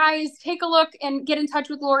 And guys, take a look and get in touch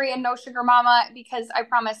with Laurie and No Sugar Mama because I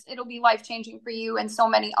promise it'll be life-changing for you and so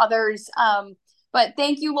many others. But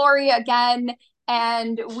thank you, Laurie, again.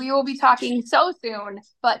 And we will be talking so soon.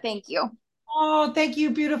 But thank you. Oh, thank you,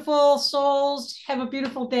 beautiful souls. Have a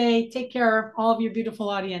beautiful day. Take care, all of your beautiful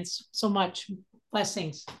audience, so much.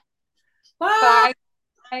 Blessings. Bye.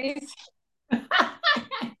 Bye, guys.